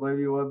you. I don't blame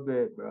you one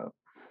bit, bro.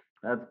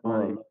 That's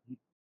funny.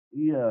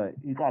 well,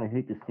 he kind of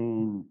hit the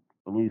scene,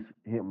 at least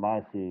hit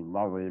my scene,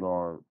 my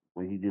radar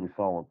when he did a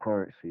song with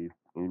Currency.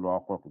 You know, I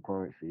fuck with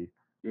Currency.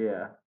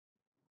 Yeah.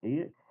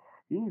 He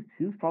he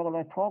was talking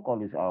that talk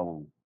on this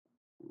album,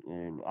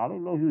 and I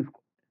didn't know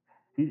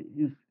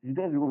he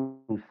doesn't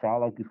really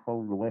sound like he's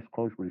from the West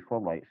Coast, but he's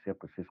from like San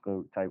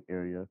Francisco type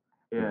area,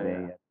 the Yeah, yeah.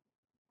 Bay.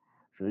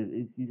 So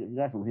he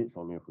got some hits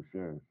on there for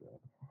sure. So uh,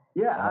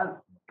 Yeah,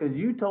 cause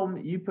you told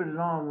me you put it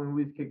on when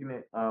we was kicking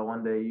it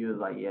one day. You was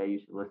like, yeah, you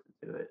should listen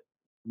to it.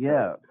 So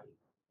yeah,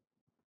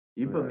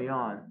 you put yeah, me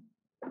on,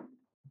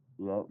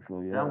 yep. So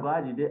and yeah, I'm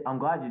glad you did. I'm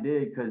glad you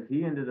did, cause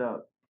he ended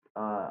up.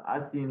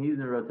 I seen he's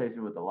in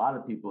rotation with a lot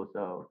of people,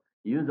 so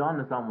you was on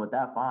to something with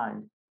that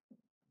find.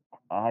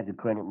 I had to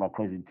credit my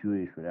cousin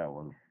 2H for that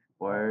one.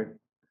 Word.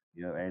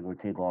 Yeah, I ain't gonna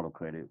take all the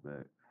credit,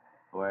 but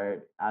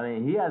Word. I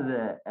mean, he has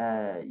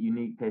a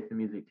unique taste in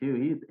music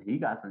too. He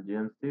got some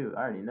gems too.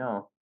 I already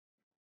know.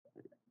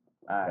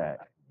 All right.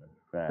 facts,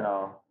 facts.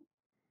 So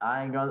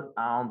I ain't gonna.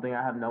 I don't think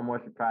I have no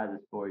more surprises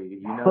for you.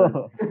 You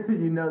know.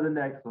 You know the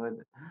next one.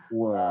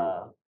 Word.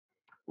 Uh,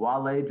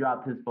 Wale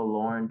dropped his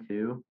Forlorn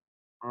too.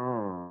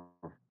 Mm.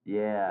 That's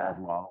Yeah.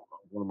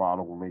 one of my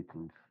honorable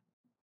mentions.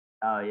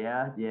 Oh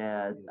yeah.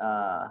 Yeah.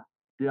 Yeah.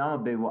 Dude, I'm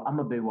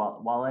a big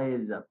Wale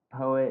is a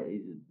poet.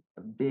 He's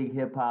a big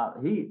hip hop.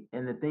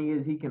 And the thing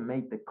is, he can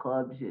make the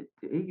club shit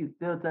too. He can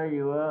still turn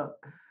you up.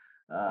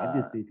 I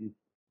Uh, just think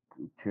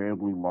he's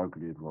terribly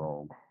marketed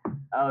wrong.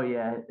 oh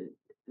yeah.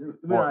 We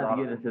Well, don't have to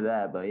not get into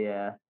that, but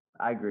yeah,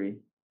 I agree.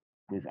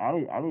 because I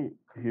didn't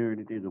hear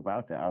anything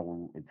about the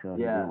album until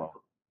he did Yeah. like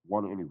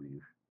one interview.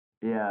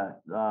 Yeah.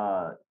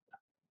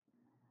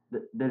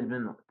 There's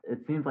been it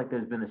seems like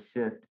there's been a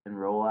shift in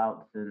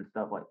rollouts and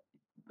stuff like,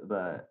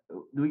 but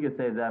we could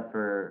say that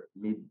for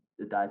me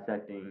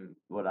dissecting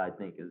what I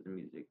think is the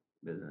music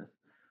business.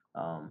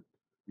 Um,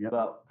 Yep.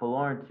 but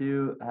Forlorn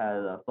 2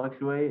 has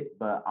fluctuate,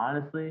 but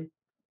honestly,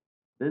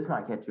 this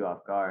might catch you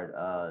off guard.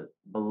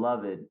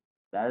 Beloved,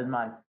 that is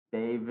my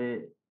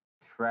favorite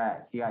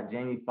track. You got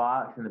Jamie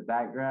Foxx in the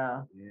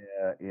background.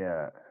 Yeah,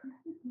 yeah.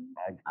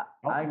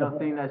 I, I ain't gonna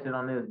sing that shit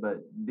on this,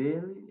 but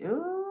Dilly,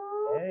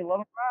 ooh, hey, let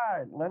it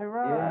ride, let it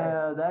ride.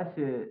 yeah,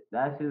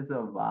 that shit's a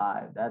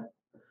vibe. That's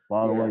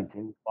By the yeah. way,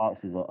 Jamie Foxx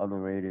is an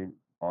underrated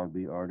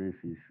R&B artist.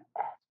 He's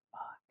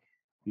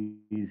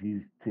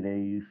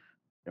today's,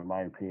 in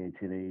my opinion,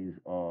 today's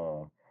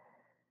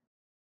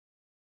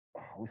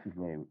what's his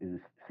name? Is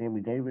it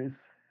Sammy Davis?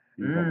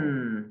 He's like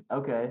a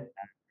Okay.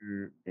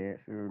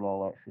 dancer and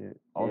all that shit.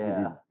 I don't think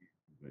he's,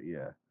 Yeah.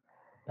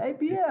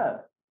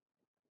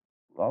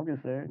 I'm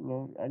just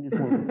saying, I just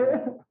want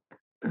to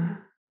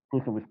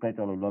put some respect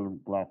on another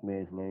black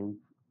man's name.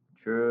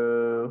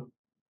 True.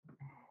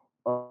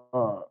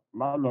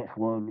 My next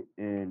one,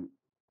 and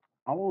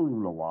I don't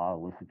even know why I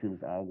listened to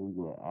this album,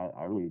 but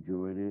I really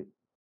enjoyed it.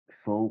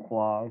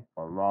 Soulfly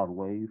by Rod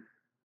Wave.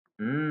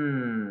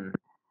 Mm.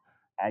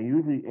 I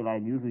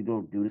usually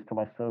don't do this to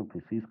my son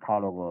because he's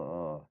kind of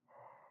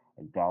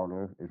a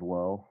downer as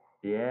well.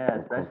 Yeah,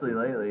 Of course, especially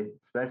lately.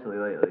 Especially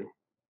lately.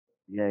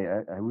 yeah,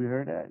 yeah. Have we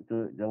heard that?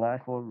 The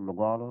last one,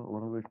 Nirvana,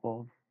 whatever it's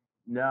called.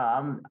 No,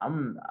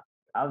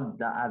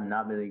 I've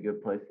not been in a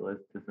good place to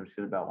listen to some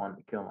shit about wanting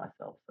to kill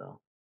myself. So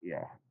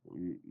Yeah,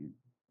 you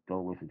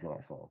don't listen to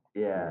that song.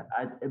 yeah,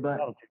 Yeah, but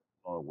not a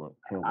song what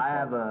kill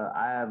I myself.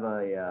 have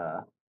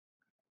a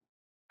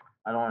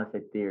I don't want to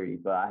say theory,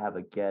 but I have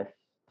a guess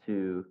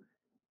to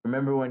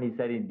remember when he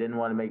said he didn't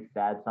want to make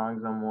sad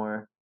songs no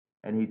more,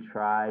 and he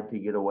tried to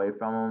get away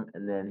from them,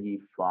 and then he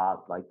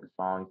flopped. Like the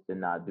songs did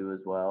not do as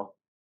well.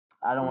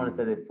 I don't want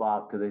to Mm, say they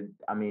flopped because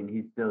I mean,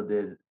 he still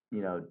did,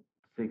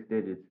 six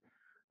digits.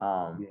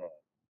 Um, yeah,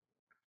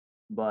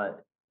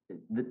 but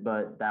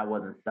but that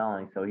wasn't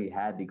selling, so he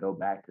had to go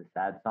back to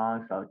sad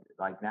songs. So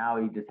like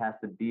now he just has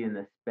to be in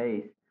the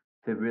space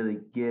to really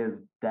give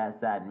that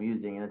sad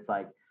music, and it's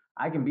like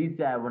I can be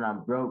sad when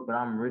I'm broke, but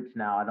I'm rich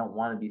now. I don't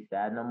want to be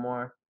sad no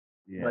more.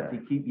 But yeah.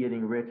 to keep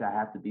getting rich, I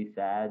have to be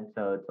sad.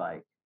 So it's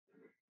like,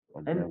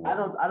 And and then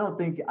I don't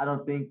think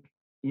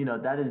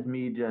that is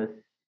me just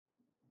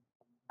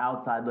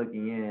outside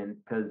looking in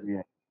because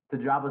yeah. to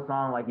drop a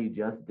song like you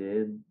just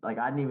did, like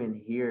I didn't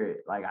even hear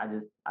it. Like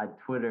I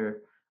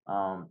Twitter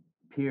um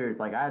peers,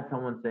 like I had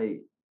someone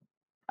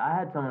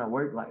at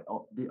work like,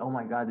 oh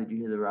my god, did you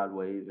hear the Rod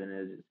Wave? And it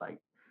was just like,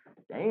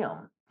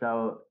 damn.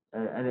 So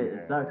and it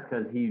Yeah. sucks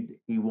because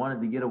he wanted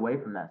to get away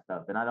from that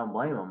stuff, and I don't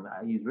blame him.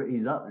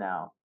 He's up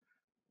now.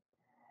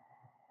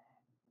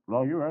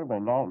 No, you're right,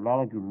 man. Now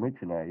that you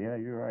mention that, yeah,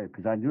 you're right.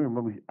 Because I do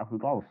remember, I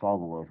forgot what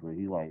song it was, but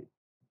he like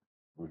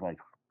was like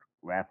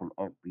rapping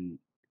upbeat.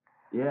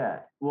 Yeah.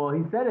 Well,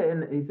 he said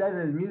in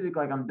his music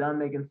like I'm done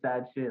making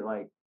sad shit.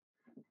 Like,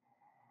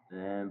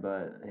 and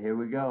but here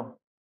we go.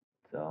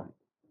 So.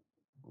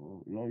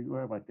 You're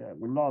right about that.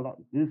 But no,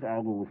 this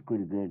album was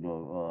pretty good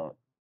though.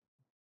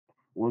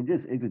 Well, it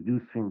just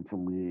introduced him to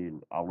me,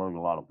 and I learned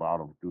a lot about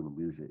him through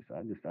the music. So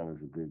I just thought it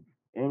was a good,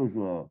 it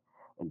was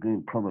a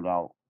good coming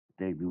out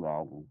debut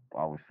album.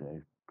 I would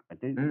say. I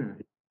think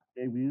Mm.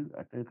 debut.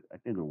 I think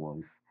it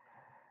was.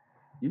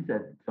 You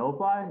said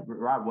Soulfly,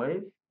 Rod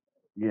Waves?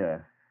 Yeah.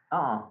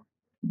 Uh-uh.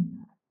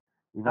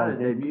 Was How that his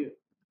did it debut? debut?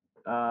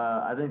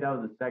 I think that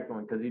was the second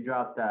one because he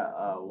dropped that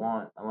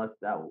one. Unless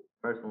that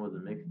first one was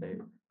a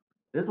mixtape.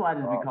 This is why I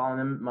just be Uh, calling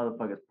them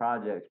motherfuckers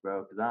projects,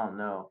 bro. Because I don't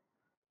know.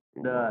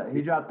 yeah.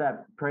 He dropped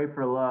that Pray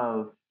for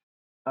Love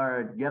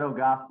or Ghetto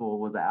Gospel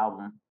was the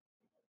album,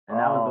 and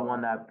that was the Oh,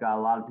 one that got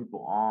a lot of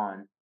people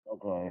on.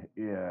 okay.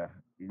 Yeah.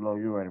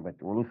 You're right about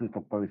that. Well, this is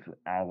the first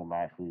album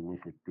I actually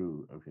listened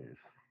through of his.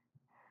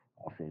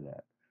 I'll say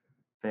that.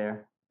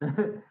 Fair.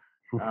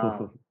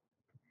 um,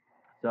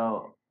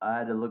 so I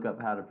had to look up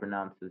how to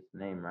pronounce his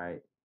name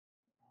right.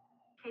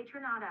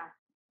 Kaytranada.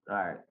 All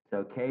right.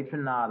 So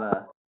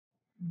Kaytranada.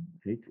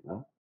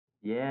 What?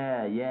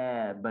 Yeah,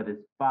 yeah, but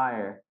it's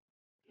fire.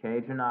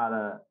 K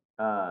Tronada,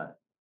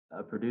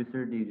 a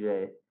producer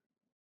DJ,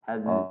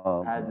 has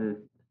Okay. this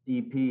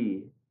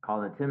EP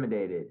called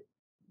Intimidated,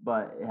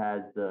 but it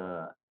has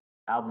the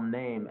album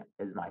name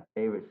is my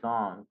favorite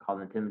song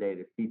called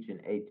Intimidated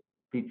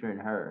featuring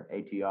her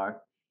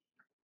HER.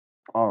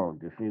 Oh,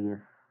 the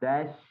singer.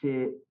 That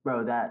shit,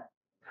 bro. That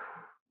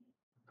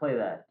play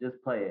that,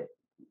 just play it.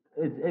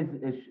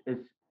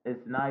 It's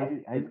How nice. do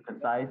you, how, It's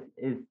concise.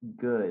 It's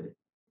good.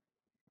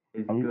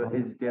 It's how do you, good. how do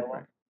you It's spell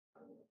different.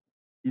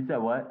 You said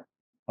what?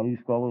 How do you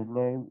spell his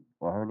name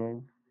or her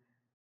name?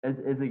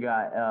 It's a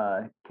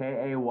guy.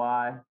 Kaytranada.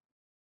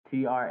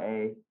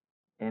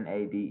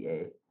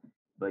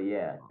 But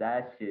yeah,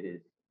 that shit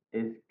is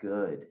it's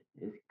good.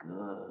 It's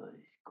good.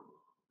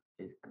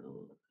 It's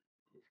good.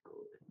 It's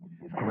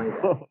good. Play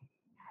that.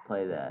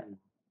 Play that.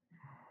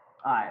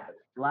 All right.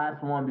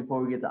 Last one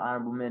before we get to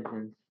honorable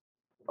mentions.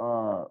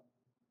 uh,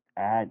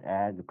 I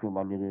had to put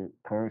my nigga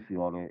currency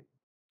on it.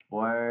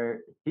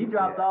 Where he Yeah.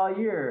 dropped all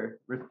year.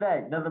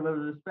 Respect. Nothing but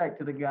respect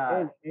to the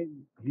guy.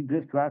 And he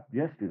just dropped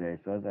yesterday,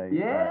 so I was like,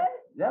 Yeah,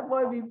 that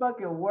boy be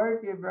fucking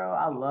working, bro.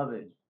 I love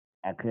it.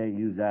 I can't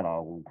use that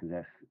album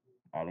because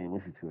I didn't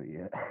listen to it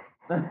yet.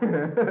 uh, Ain't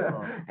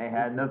this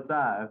had one, enough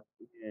time.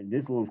 and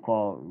this one's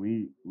called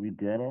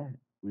Regetta.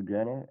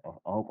 Regetta.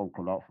 I hope I'm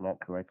pronouncing that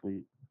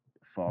correctly.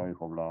 Sorry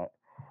if I'm not.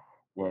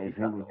 Yeah, Well, he it's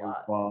him dropped and a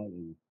lot. Hairquad,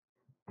 and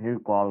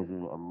Hairquad is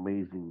an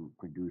amazing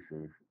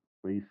producer.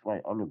 But he's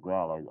like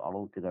underground. Like I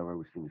don't think I've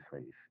ever seen his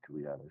face, to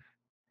be honest.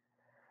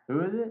 Who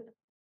is it?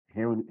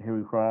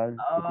 Harry Crime,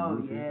 the Oh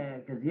producer. yeah,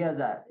 cause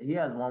he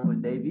has one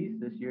with Dave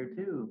East this year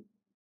too.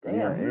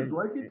 Yeah, Damn, he was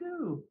working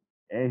too.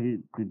 and he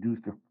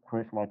produced the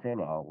Prince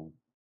Montana album.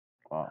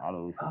 I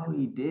don't listen Oh, to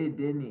he it. did,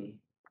 didn't he?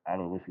 I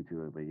don't listen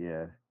to it, but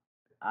yeah.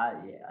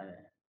 Yeah,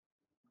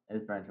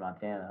 it's French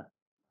Montana.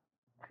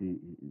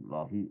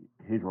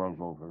 his runs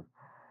over.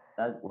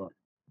 That Well,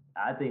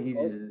 I think he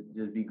oh, should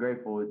just be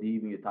grateful if he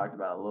even get talked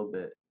about a little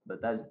bit.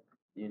 But that's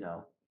you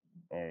know,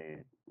 hey,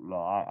 no,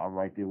 I'm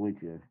right there with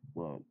you.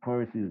 Well,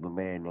 Currency's the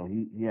man though.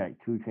 He had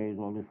 2 chains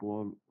on this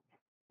one.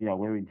 He had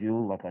Larry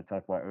June, like I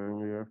talked about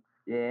earlier,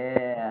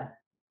 yeah,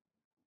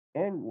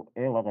 and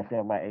like I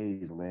said, my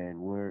age,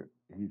 man,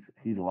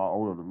 he's a lot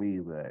older than me,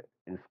 but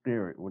in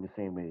spirit, we're the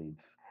same age.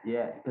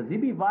 yeah, because he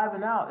be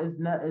vibing out.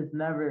 It's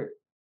never.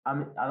 I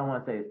mean, I don't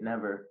want to say it's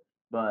never,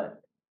 but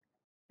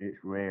It's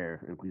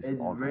rare if he's it's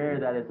on some rare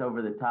that business. it's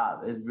over the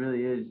top. It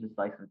really is just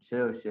like some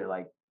chill shit,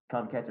 like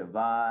come catch a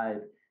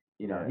vibe.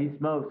 You know, Yeah, he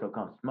smokes, so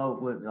come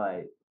smoke with me.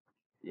 Like,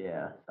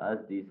 yeah, so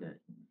that's decent.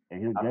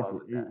 and he'll I fuck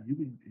definitely with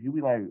that. he'll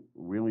be like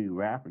really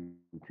rapping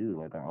too.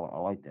 Like I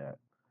like that.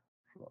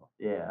 So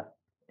Yeah,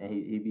 and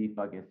he be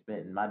fucking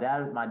spitting. My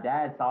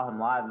dad saw him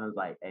live and was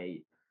like,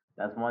 "Hey,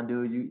 that's one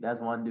dude you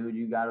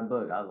got a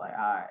book." I was like,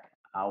 "All right,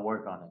 I'll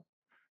work on it."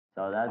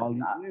 So that's oh,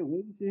 where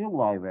you see him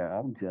live at?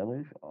 I'm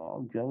jealous. Oh,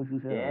 I'm jealous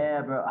as hell.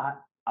 yeah, bro.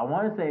 I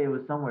want to say it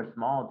was somewhere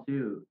small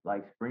too,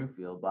 like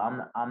Springfield, but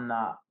I'm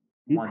not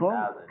He 1,000.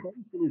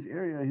 comes to this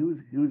area. He was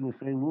in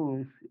St.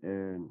 Louis,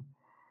 and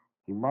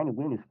he might have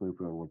been in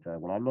Springfield one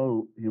time, but I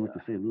know he went to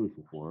Yeah. St. Louis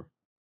before.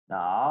 No,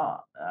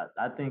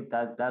 I think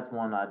that's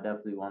one I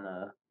definitely want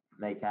to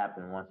make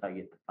happen once I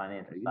get the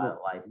financial You side know, of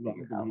life I've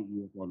figured been out. hitting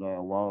you up on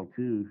that long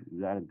too.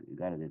 You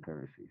gotta get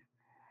Currency.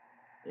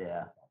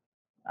 Yeah,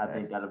 I That's,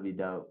 think that'll be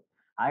dope.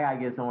 I gotta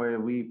get somewhere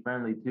weed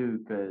friendly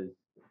too, cause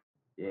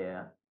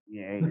yeah,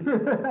 yeah,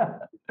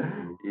 hey,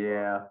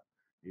 yeah.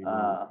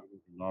 Uh,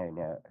 ain't denying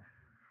that.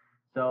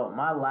 so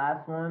my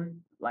last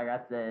one, like I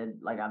said,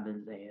 like I've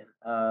been saying,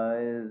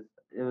 is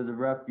it was a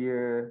rough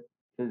year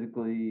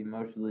physically,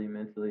 emotionally,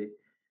 mentally.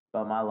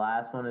 But my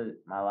last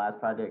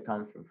project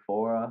comes from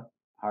Fora,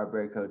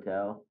 Heartbreak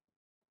Hotel.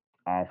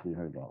 I actually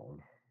heard that one.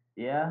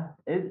 Yeah,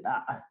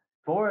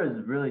 Fora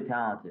is really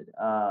talented.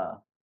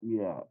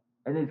 Yeah,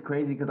 And it's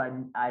crazy because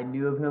I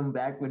knew of him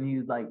back when he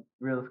was like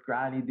real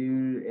scrawny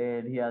dude,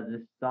 and he has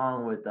this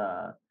song with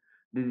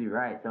Dizzy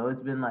Wright. So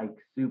it's been like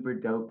super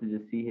dope to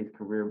just see his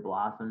career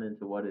blossom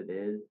into what it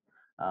is.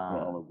 the Um,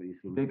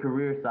 elevation. the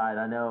career side,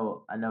 I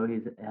know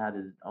he's had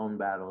his own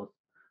battles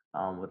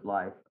with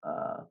life.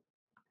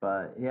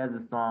 But he has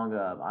a song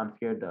 "I'm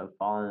Scared to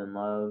Fall in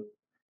Love,"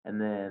 and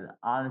then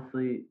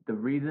honestly,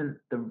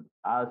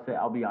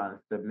 I'll be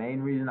honest, the main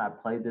reason I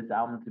played this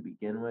album to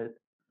begin with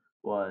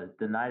was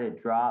the night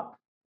it dropped.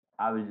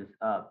 I was just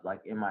up,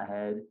 like in my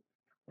head.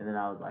 And then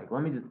I was like,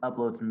 let me just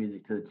upload some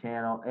music to the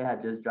channel. It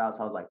had just dropped,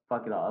 so I was like,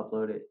 fuck it, I'll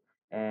upload it.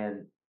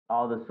 And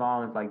all the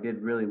songs like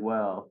did really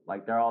well.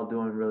 Like they're all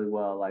doing really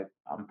well. Like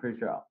I'm pretty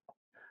sure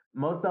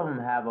most of them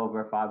have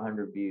over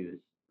 500 views.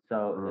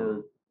 So it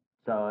was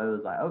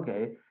Mm. like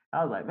okay.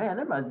 I was like, man,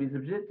 there must be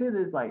some shit to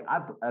this. Like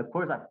I of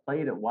course I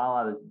played it while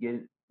I was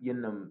getting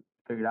them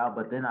figured out,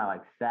 but then I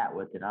like sat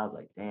with it. And I was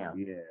like, damn,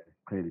 Yeah,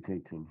 paid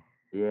attention.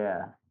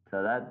 yeah.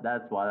 So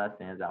that's why that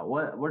stands out.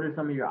 What are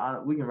some of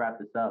your we can wrap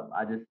this up.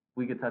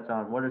 We could touch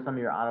on what are some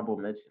of your honorable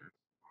mentions.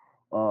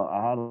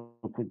 I had to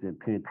put the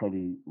Kid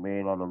Cudi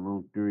Man on the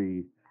Moon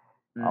 3.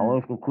 I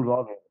was Mm, gonna put it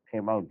on there. It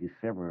came out in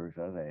December,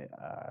 so I was like,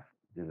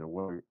 does it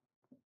work?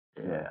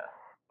 So yeah.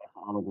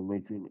 honorable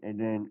mention, and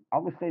then I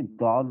would say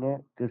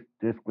Donnet, just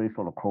based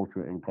on the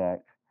cultural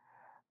impact,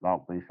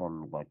 not based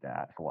on like the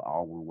actual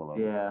album, but like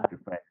Yeah. the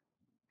fact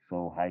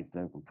so hyped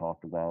up and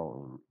talked about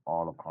and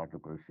all the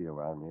controversy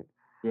around it.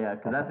 Yeah,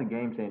 because That's that's a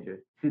game changer.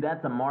 See,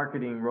 that's a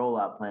marketing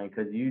rollout plan.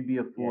 Because you'd be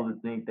a yeah. fool to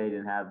think they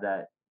didn't have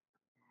that.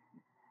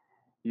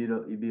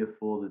 You'd be a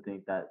fool to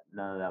think that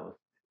none of that was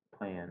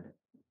planned.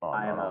 Oh no no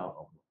IMO,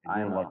 no.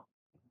 And then like IMO.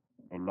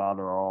 and now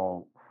they're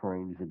all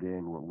friends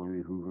again with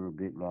Larry Hoover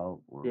getting out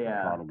or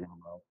Yeah, trying to get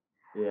him out.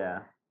 yeah.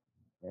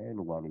 Ain't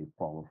nobody is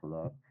falling for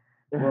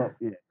that. But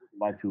yeah,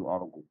 my two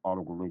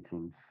honorable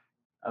mentions.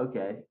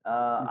 Okay.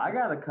 I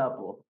got a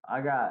couple.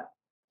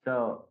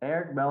 So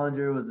Eric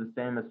Bellinger was the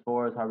same as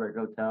Forrest Heartbreak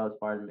Hotel as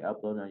far as me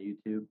uploading on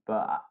YouTube,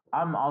 but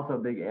I'm also a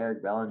big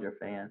Eric Bellinger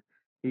fan.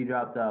 He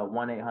dropped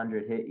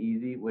 1-800 Hit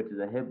Easy, which is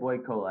a Hit Boy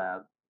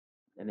collab,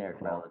 and Eric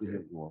So you Bellinger.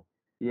 hit one.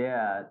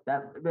 Yeah,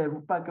 that's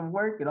been fucking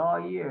working all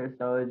year.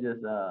 So it's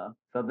just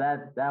so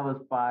that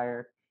was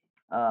fire.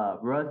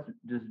 Russ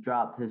just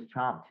dropped his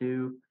Chomp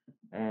 2,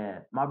 and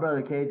my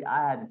brother KJ.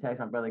 I had to text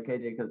my brother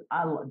KJ because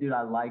dude,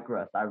 I like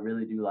Russ. I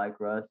really do like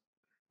Russ,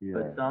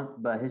 Yeah.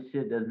 but his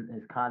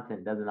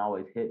content doesn't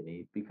always hit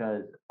me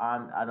because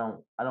I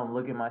don't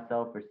look at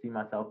myself or see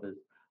myself as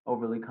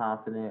overly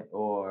confident,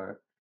 or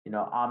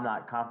I'm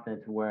not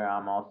confident to where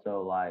I'm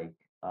also like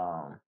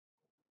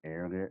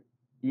Aired it.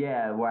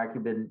 yeah, where I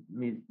could be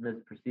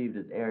misperceived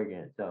as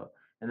arrogant. So,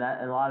 and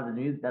a lot of his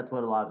music, that's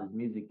what a lot of his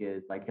music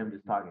is, like him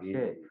just talking Yeah.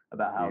 shit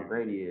about how Yeah.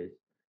 great he is,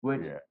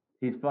 which Yeah.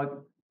 he's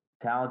fucking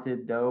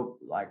talented, dope.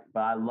 Like,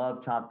 but I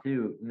love Chomp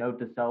too. Note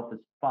to Self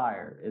is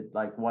fire. It's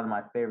like one of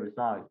my favorite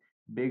songs.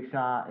 Big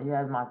Sean, he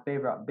has my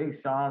favorite.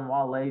 Big Sean,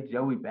 Wale,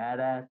 Joey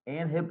Badass,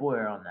 and Hit Boy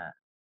are on that.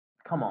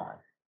 Come on.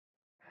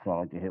 Sound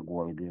like the hit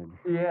boy again.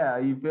 Yeah,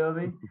 you feel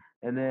me?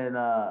 And then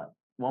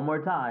One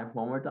more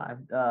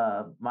time.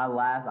 My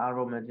last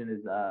honorable mention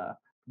is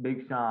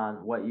Big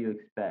Sean. What you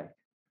expect?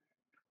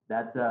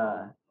 That's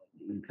uh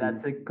that's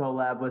EP. a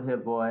collab with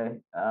Hit Boy.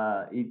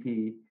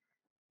 EP.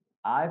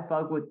 I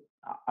fuck with.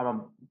 I'm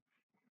a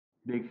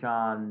Big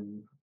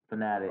Sean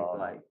fanatic.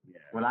 Like Yeah,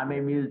 when I made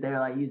yeah. music, they were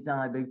like, "You sound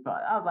like Big Sean."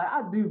 I was like,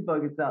 "I do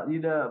fucking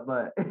sound,"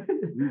 but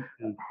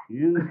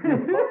Used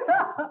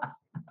to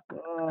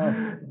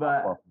I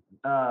but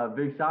fuck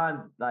Big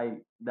Sean,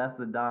 like that's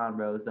the Don,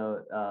 bro.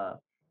 So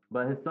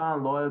but his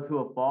song "Loyal to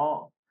a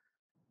Fault,"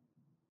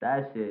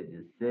 that shit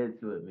just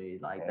sits with me.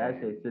 Like that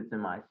with shit sits in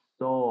my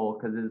soul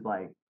because it's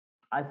like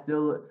I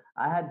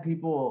had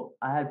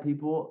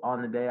people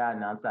on the day I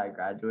announced that I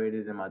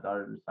graduated in my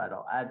daughter's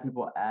recital. I had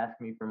people ask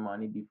me for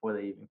money before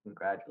they even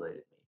congratulated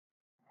me,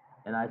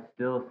 and I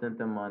still sent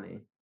them money.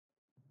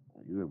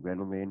 You a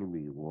better man than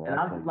me, boy. And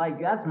I tell I'm you like,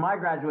 that. that's my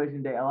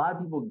graduation day. A lot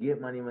of people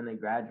get money when they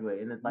graduate,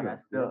 and it's like You a I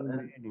still, better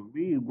and man than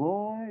me,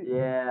 boy.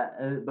 yeah,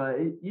 but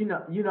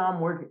I'm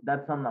working.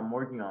 That's something I'm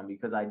working on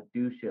because I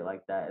do shit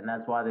like that, and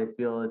that's why they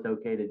feel it's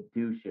okay to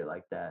do shit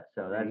like that.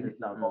 So Man, that's you just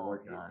should have something I'm told me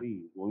working to hit on.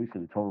 me. Boy, you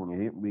should have told me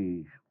to hit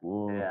me.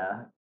 Boy, Yeah,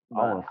 I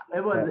but was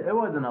so happy. it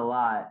wasn't a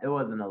lot. It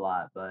wasn't a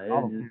lot, but I it's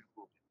was just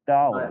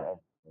paying for $1.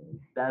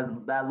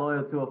 but that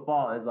loyal to a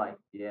fault is like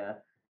yeah.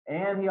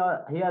 And he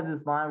has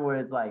this line where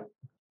it's like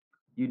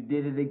you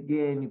did it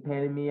again, you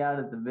painted me out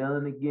as the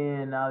villain again.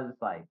 And I was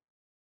just like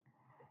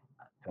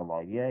I'm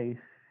like, yay.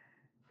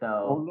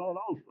 Oh so. no,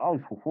 that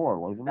was before,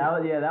 wasn't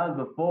it? That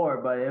was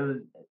before, but it was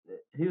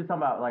he was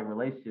talking about like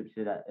relationship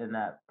shit in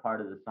that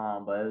part of the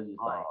song, but it was just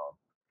like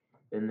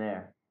Uh, in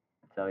there.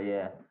 So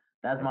yeah, that's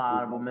that's my cool.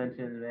 honorable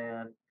mentions,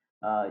 man.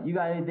 You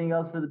got anything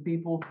else for the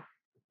people?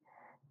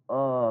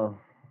 Uh,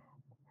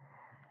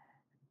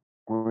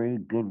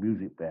 bring good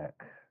music back.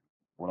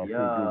 When I say good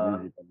Yeah.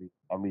 music,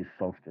 I mean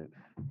substance.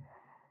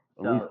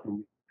 At least So for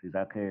me, because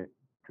I can't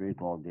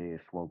drink all day and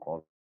smoke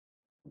all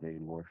day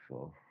anymore.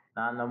 So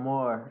not no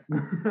more.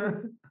 uh,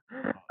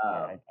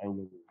 I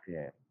really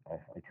can't.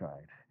 I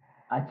tried.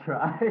 I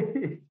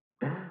tried.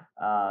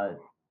 uh,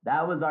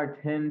 that was our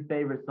 10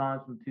 favorite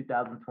songs from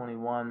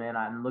 2021, man.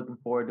 I'm looking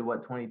forward to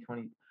what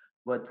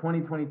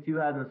 2022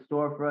 has in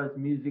store for us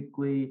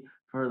musically,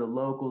 for the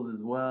locals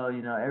as well.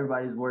 You know,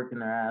 everybody's working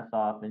their ass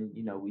off, and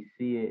you know we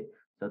see it.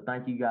 So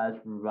thank you guys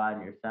for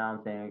providing your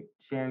sound,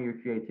 sharing your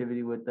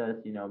creativity with us.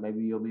 You know,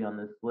 maybe you'll be on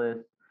this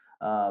list.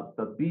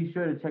 But be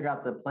sure to check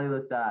out the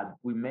playlist that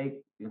we make,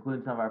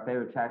 including some of our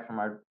favorite tracks from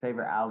our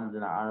favorite albums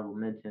and our honorable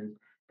mentions.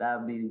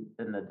 That'll be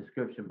in the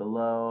description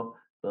below,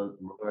 Most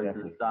or to the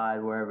definitely.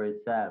 side, wherever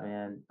it's at,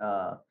 man.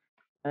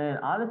 And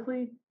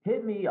honestly,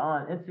 hit me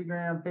on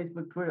Instagram,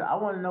 Facebook, Twitter. I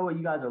want to know what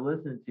you guys are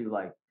listening to.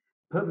 Like,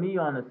 put me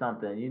onto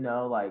something,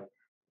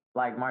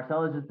 like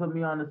Marcellus just put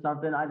me onto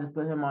something. I just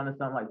put him onto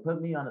something. Like,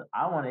 put me on.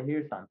 I want to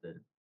hear something.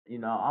 You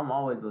know, I'm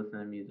always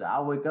listening to music. I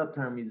wake up,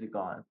 turn music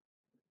on.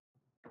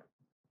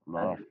 No,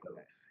 That's that's just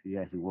facts. He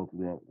actually woke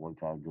me up one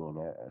time doing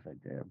that. I was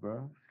like, damn,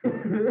 bro.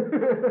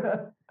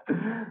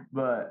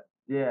 but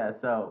yeah.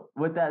 So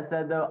with that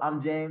said, though,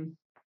 I'm James,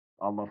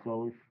 All my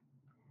souls.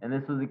 and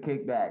this was a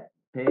kickback.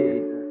 Peace.